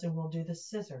toes, and we'll do the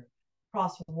scissor.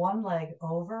 Cross one leg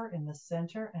over in the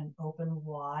center and open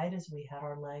wide as we had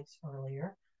our legs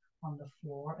earlier on the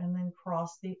floor, and then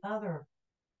cross the other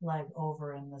leg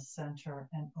over in the center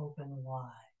and open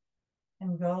wide.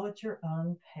 And go at your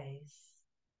own pace,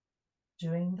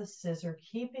 doing the scissor,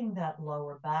 keeping that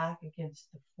lower back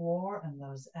against the floor and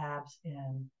those abs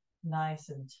in, nice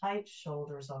and tight,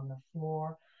 shoulders on the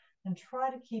floor, and try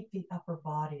to keep the upper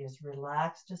body as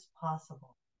relaxed as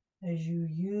possible as you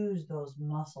use those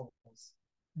muscles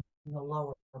in the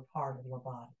lower part of your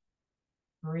body.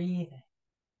 Breathing.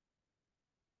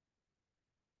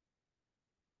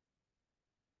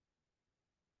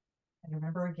 And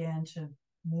remember again to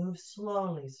move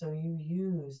slowly so you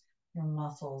use your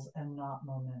muscles and not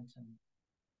momentum.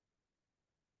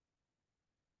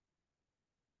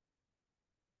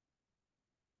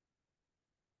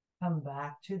 Come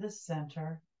back to the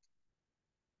center.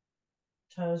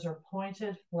 Toes are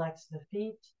pointed, flex the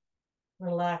feet,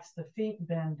 relax the feet,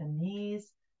 bend the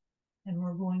knees, and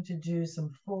we're going to do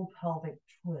some full pelvic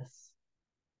twists.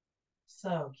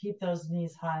 So keep those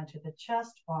knees high into the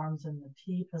chest, arms in the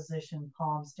T position,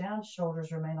 palms down,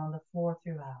 shoulders remain on the floor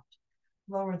throughout.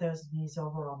 Lower those knees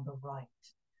over on the right.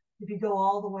 If you go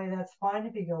all the way, that's fine.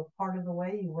 If you go part of the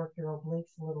way, you work your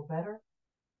obliques a little better.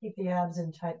 Keep the abs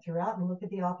in tight throughout and look at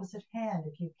the opposite hand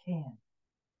if you can.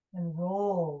 And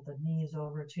roll the knees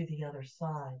over to the other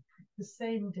side, the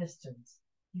same distance.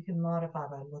 You can modify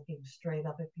by looking straight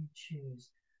up if you choose,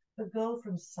 but go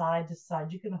from side to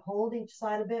side. You can hold each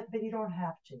side a bit, but you don't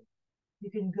have to. You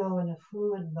can go in a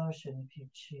fluid motion if you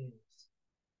choose.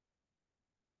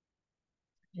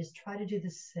 Just try to do the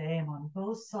same on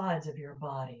both sides of your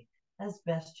body as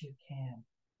best you can.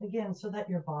 Again, so that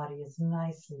your body is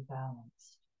nicely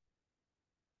balanced.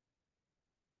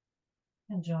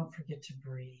 And don't forget to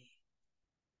breathe.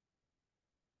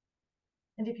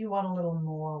 And if you want a little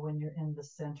more when you're in the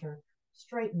center,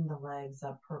 straighten the legs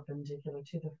up perpendicular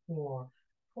to the floor.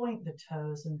 Point the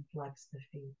toes and flex the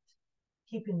feet.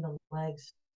 Keeping the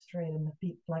legs straight and the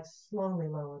feet flexed, slowly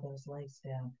lower those legs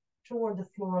down toward the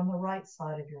floor on the right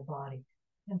side of your body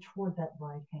and toward that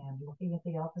right hand, looking at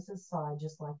the opposite side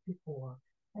just like before,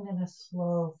 and in a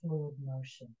slow, fluid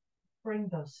motion. Bring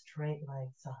those straight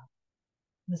legs up,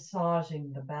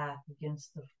 massaging the back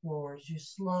against the floor as you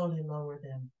slowly lower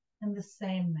them in the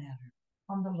same manner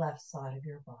on the left side of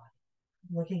your body,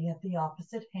 looking at the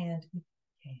opposite hand if you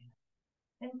can,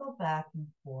 and go back and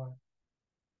forth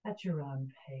at your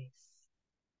own pace,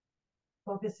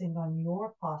 focusing on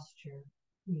your posture,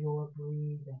 your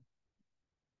breathing.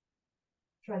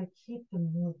 Try to keep the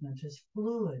movement as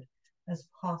fluid as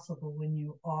possible when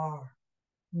you are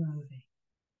moving.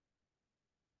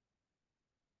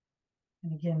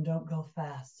 And again, don't go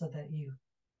fast so that you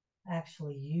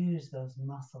actually use those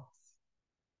muscles.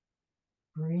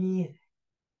 Breathe.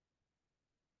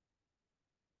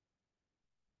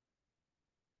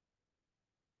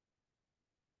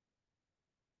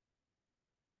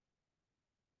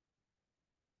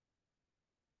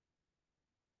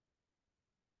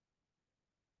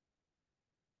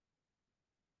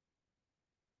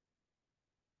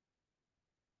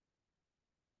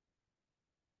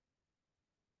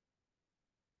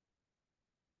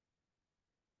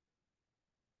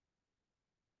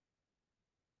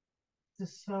 This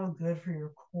is so good for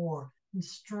your core and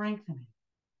strengthening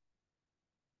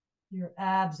your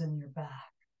abs and your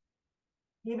back.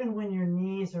 Even when your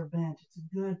knees are bent, it's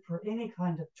good for any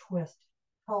kind of twist,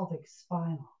 pelvic,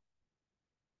 spinal.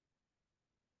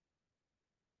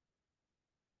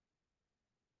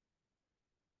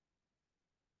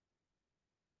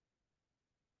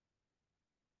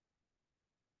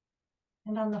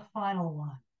 And on the final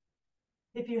one,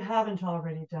 if you haven't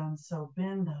already done so,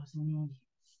 bend those knees.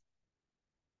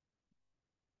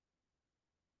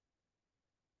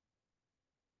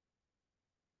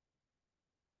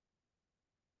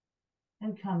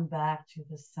 And come back to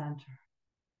the center.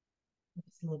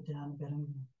 Slip down a bit and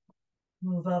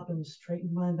move up and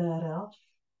straighten my mat out.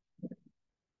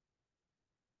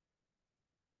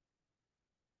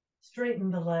 Straighten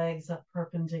the legs up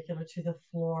perpendicular to the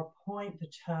floor, point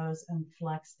the toes and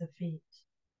flex the feet.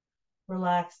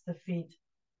 Relax the feet.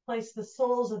 Place the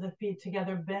soles of the feet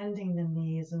together, bending the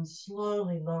knees, and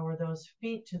slowly lower those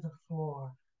feet to the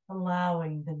floor,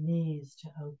 allowing the knees to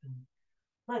open.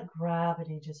 Let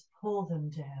gravity just pull them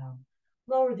down.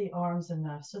 Lower the arms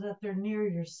enough so that they're near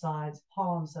your sides,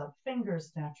 palms up,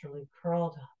 fingers naturally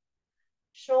curled up,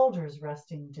 shoulders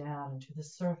resting down into the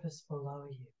surface below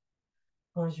you.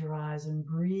 Close your eyes and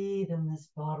breathe in this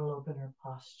bottle opener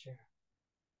posture.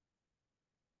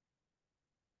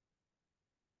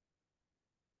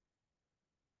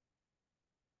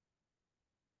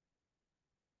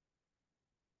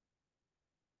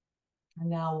 And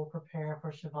now we'll prepare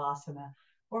for Shavasana,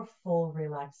 or full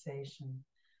relaxation.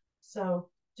 So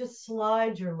just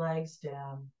slide your legs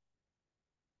down.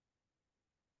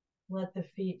 Let the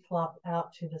feet flop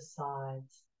out to the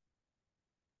sides.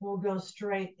 We'll go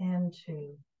straight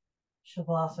into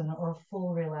Shavasana, or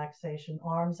full relaxation.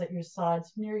 Arms at your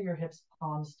sides, near your hips,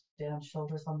 palms down,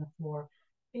 shoulders on the floor,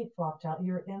 feet flopped out.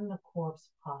 You're in the corpse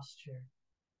posture.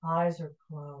 Eyes are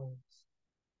closed.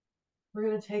 We're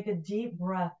going to take a deep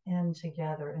breath in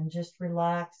together and just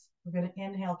relax. We're going to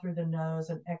inhale through the nose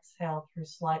and exhale through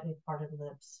slightly parted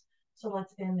lips. So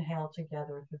let's inhale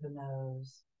together through the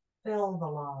nose. Fill the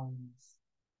lungs.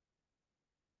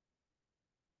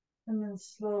 And then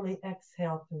slowly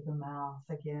exhale through the mouth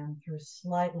again through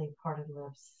slightly parted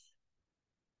lips.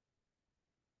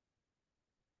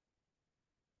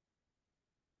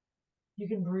 You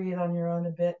can breathe on your own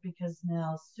a bit, because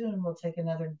now soon we'll take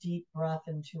another deep breath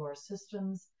into our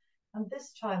systems. And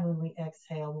this time when we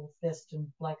exhale, we'll fist and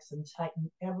flex and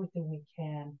tighten everything we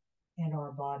can in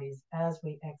our bodies as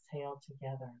we exhale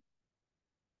together.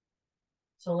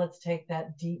 So let's take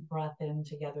that deep breath in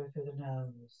together through the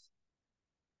nose.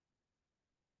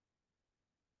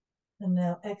 And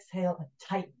now exhale and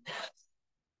tighten.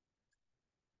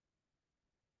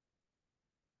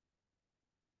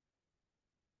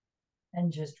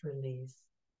 and just release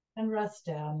and rest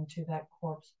down into that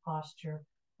corpse posture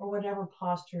or whatever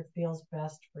posture feels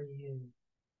best for you.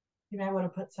 You may want to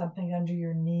put something under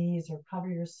your knees or cover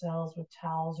yourselves with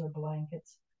towels or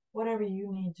blankets, whatever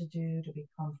you need to do to be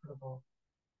comfortable.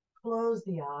 Close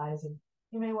the eyes, and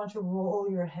you may want to roll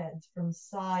your heads from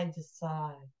side to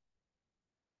side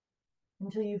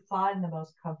until you find the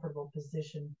most comfortable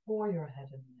position for your head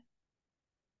and neck.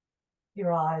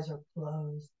 Your eyes are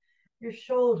closed. Your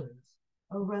shoulders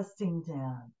are resting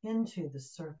down into the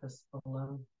surface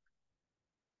below.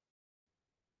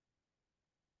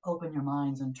 Open your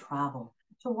minds and travel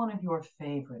to one of your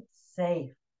favorite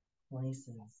safe places.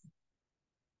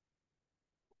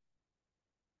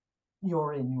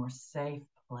 You're in your safe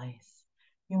place.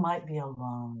 You might be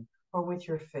alone or with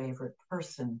your favorite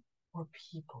person or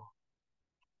people.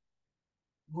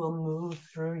 We'll move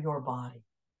through your body,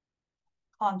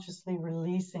 consciously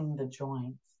releasing the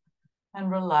joints and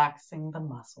relaxing the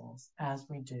muscles as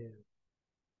we do.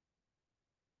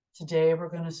 Today, we're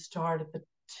going to start at the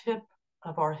tip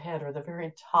of our head or the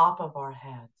very top of our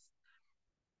heads,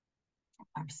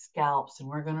 our scalps, and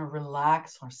we're going to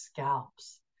relax our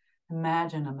scalps.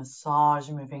 Imagine a massage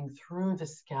moving through the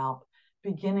scalp,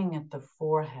 beginning at the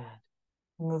forehead,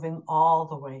 moving all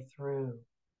the way through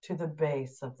to the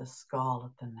base of the skull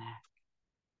at the neck.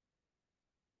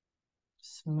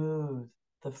 Smooth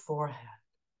the forehead.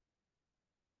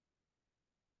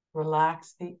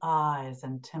 Relax the eyes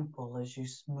and temple as you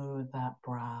smooth that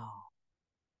brow.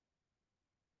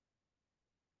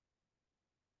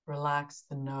 Relax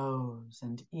the nose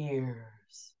and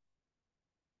ears.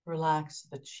 Relax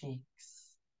the cheeks.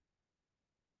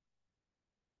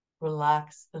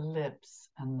 Relax the lips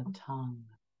and the tongue.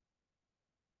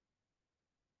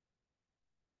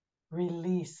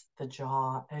 Release the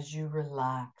jaw as you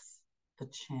relax the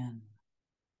chin.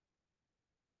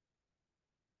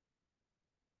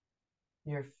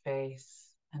 Your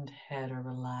face and head are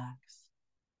relaxed.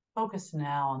 Focus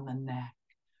now on the neck,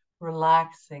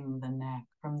 relaxing the neck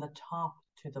from the top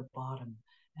to the bottom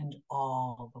and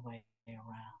all the way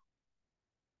around.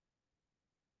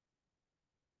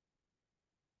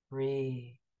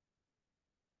 Breathe.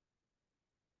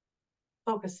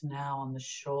 Focus now on the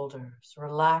shoulders,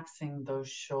 relaxing those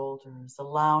shoulders,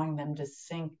 allowing them to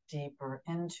sink deeper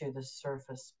into the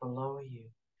surface below you,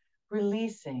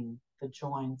 releasing the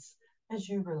joints as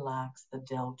you relax the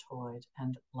deltoid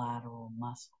and lateral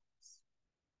muscles.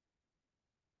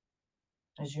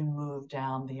 As you move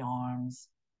down the arms,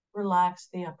 relax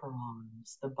the upper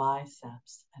arms, the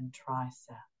biceps and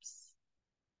triceps.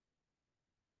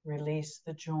 Release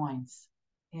the joints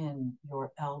in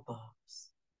your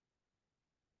elbows.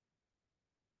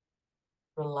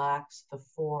 Relax the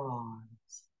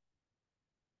forearms.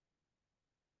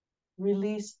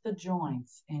 Release the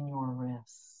joints in your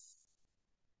wrists.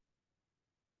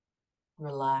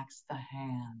 Relax the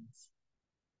hands,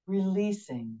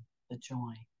 releasing the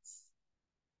joints.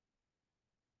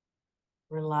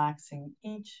 Relaxing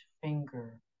each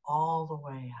finger all the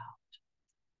way out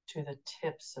to the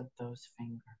tips of those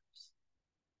fingers.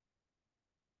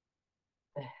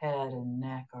 The head and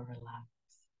neck are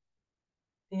relaxed.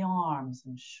 The arms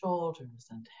and shoulders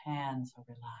and hands are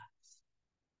relaxed.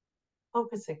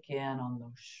 Focus again on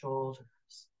those shoulders.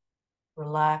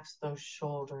 Relax those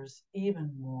shoulders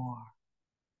even more.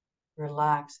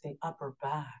 Relax the upper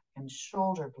back and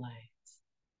shoulder blades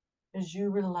as you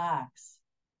relax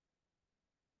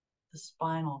the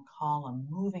spinal column,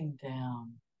 moving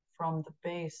down from the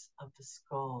base of the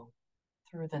skull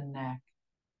through the neck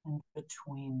and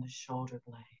between the shoulder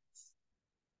blades.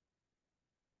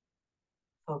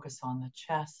 Focus on the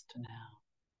chest now.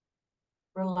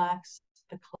 Relax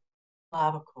the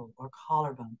clavicle or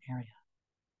collarbone area.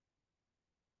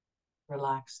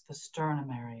 Relax the sternum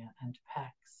area and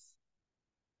pecs.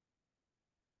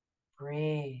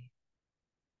 Breathe.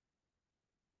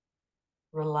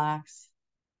 Relax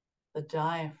the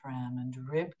diaphragm and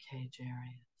rib cage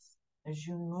areas as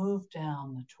you move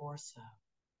down the torso.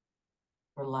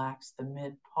 Relax the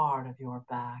mid part of your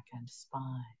back and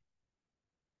spine.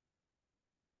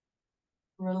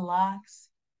 Relax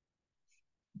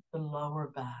the lower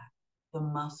back, the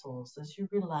muscles as you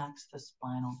relax the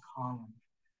spinal column,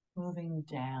 moving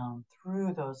down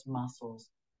through those muscles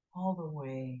all the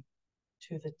way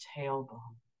to the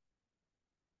tailbone.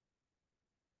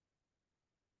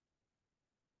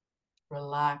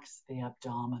 Relax the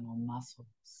abdominal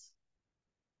muscles.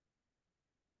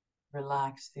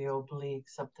 Relax the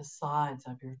obliques up the sides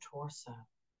of your torso.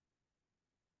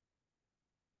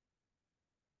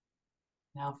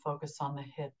 Now focus on the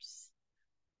hips.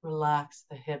 Relax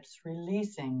the hips,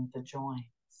 releasing the joints.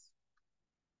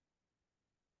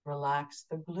 Relax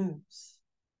the glutes.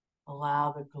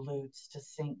 Allow the glutes to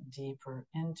sink deeper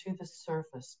into the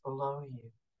surface below you,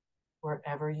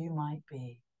 wherever you might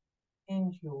be,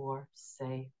 in your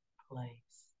safe place.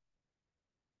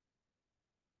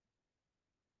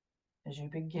 As you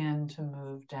begin to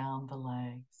move down the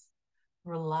legs,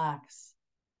 relax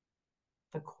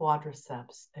the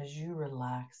quadriceps as you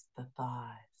relax the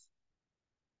thighs.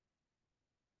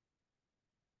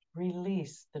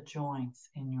 Release the joints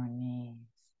in your knees.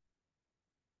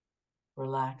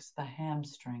 Relax the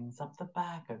hamstrings up the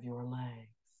back of your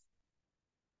legs.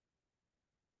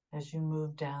 As you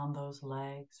move down those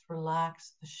legs,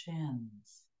 relax the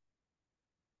shins.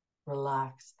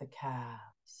 Relax the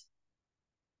calves.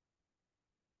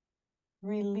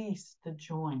 Release the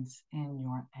joints in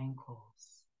your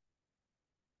ankles.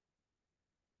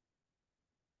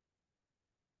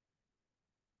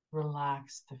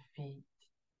 Relax the feet.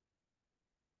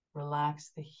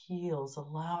 Relax the heels,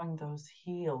 allowing those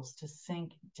heels to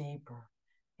sink deeper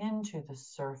into the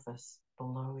surface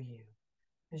below you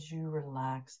as you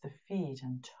relax the feet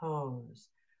and toes,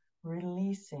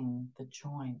 releasing the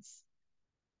joints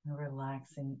and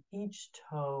relaxing each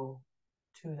toe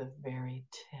to the very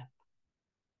tip.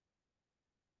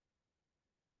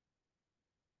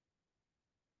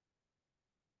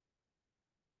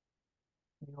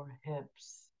 Your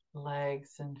hips,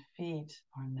 legs, and feet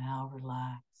are now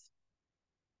relaxed,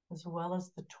 as well as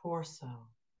the torso,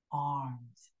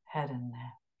 arms, head, and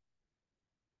neck.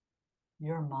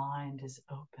 Your mind is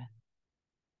open.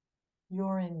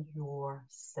 You're in your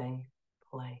safe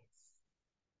place.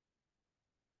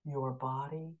 Your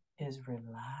body is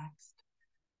relaxed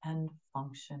and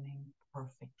functioning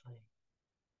perfectly.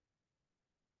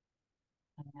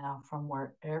 And now, from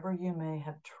wherever you may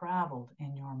have traveled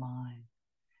in your mind,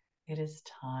 it is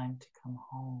time to come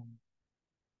home.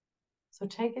 So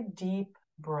take a deep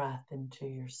breath into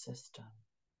your system.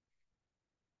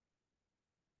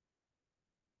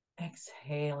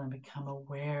 Exhale and become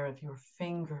aware of your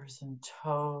fingers and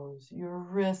toes, your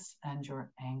wrists and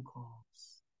your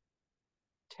ankles.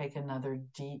 Take another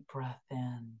deep breath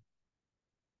in.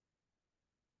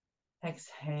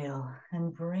 Exhale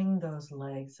and bring those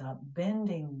legs up,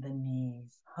 bending the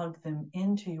knees. Hug them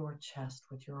into your chest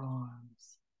with your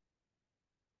arms.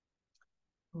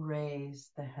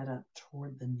 Raise the head up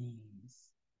toward the knees.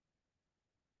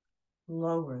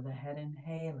 Lower the head,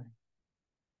 inhaling.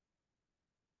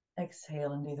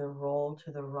 Exhale and either roll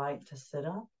to the right to sit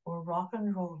up or rock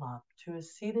and roll up to a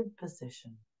seated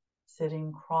position,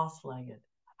 sitting cross-legged,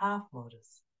 half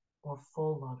lotus, or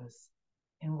full lotus,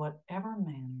 in whatever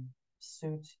manner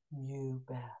suits you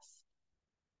best.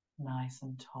 Nice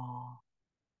and tall.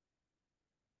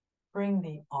 Bring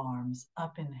the arms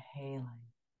up, inhaling.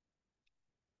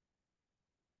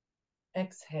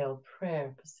 Exhale,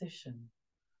 prayer position.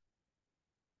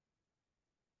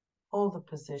 Hold the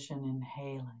position,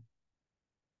 inhaling.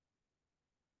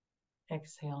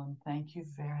 Exhale and thank you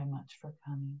very much for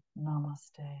coming.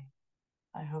 Namaste.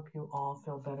 I hope you all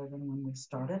feel better than when we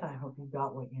started. I hope you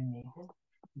got what you needed.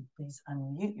 And please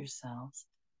unmute yourselves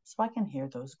so I can hear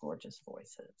those gorgeous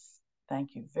voices.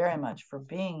 Thank you very much for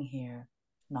being here.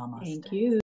 Namaste. Thank you.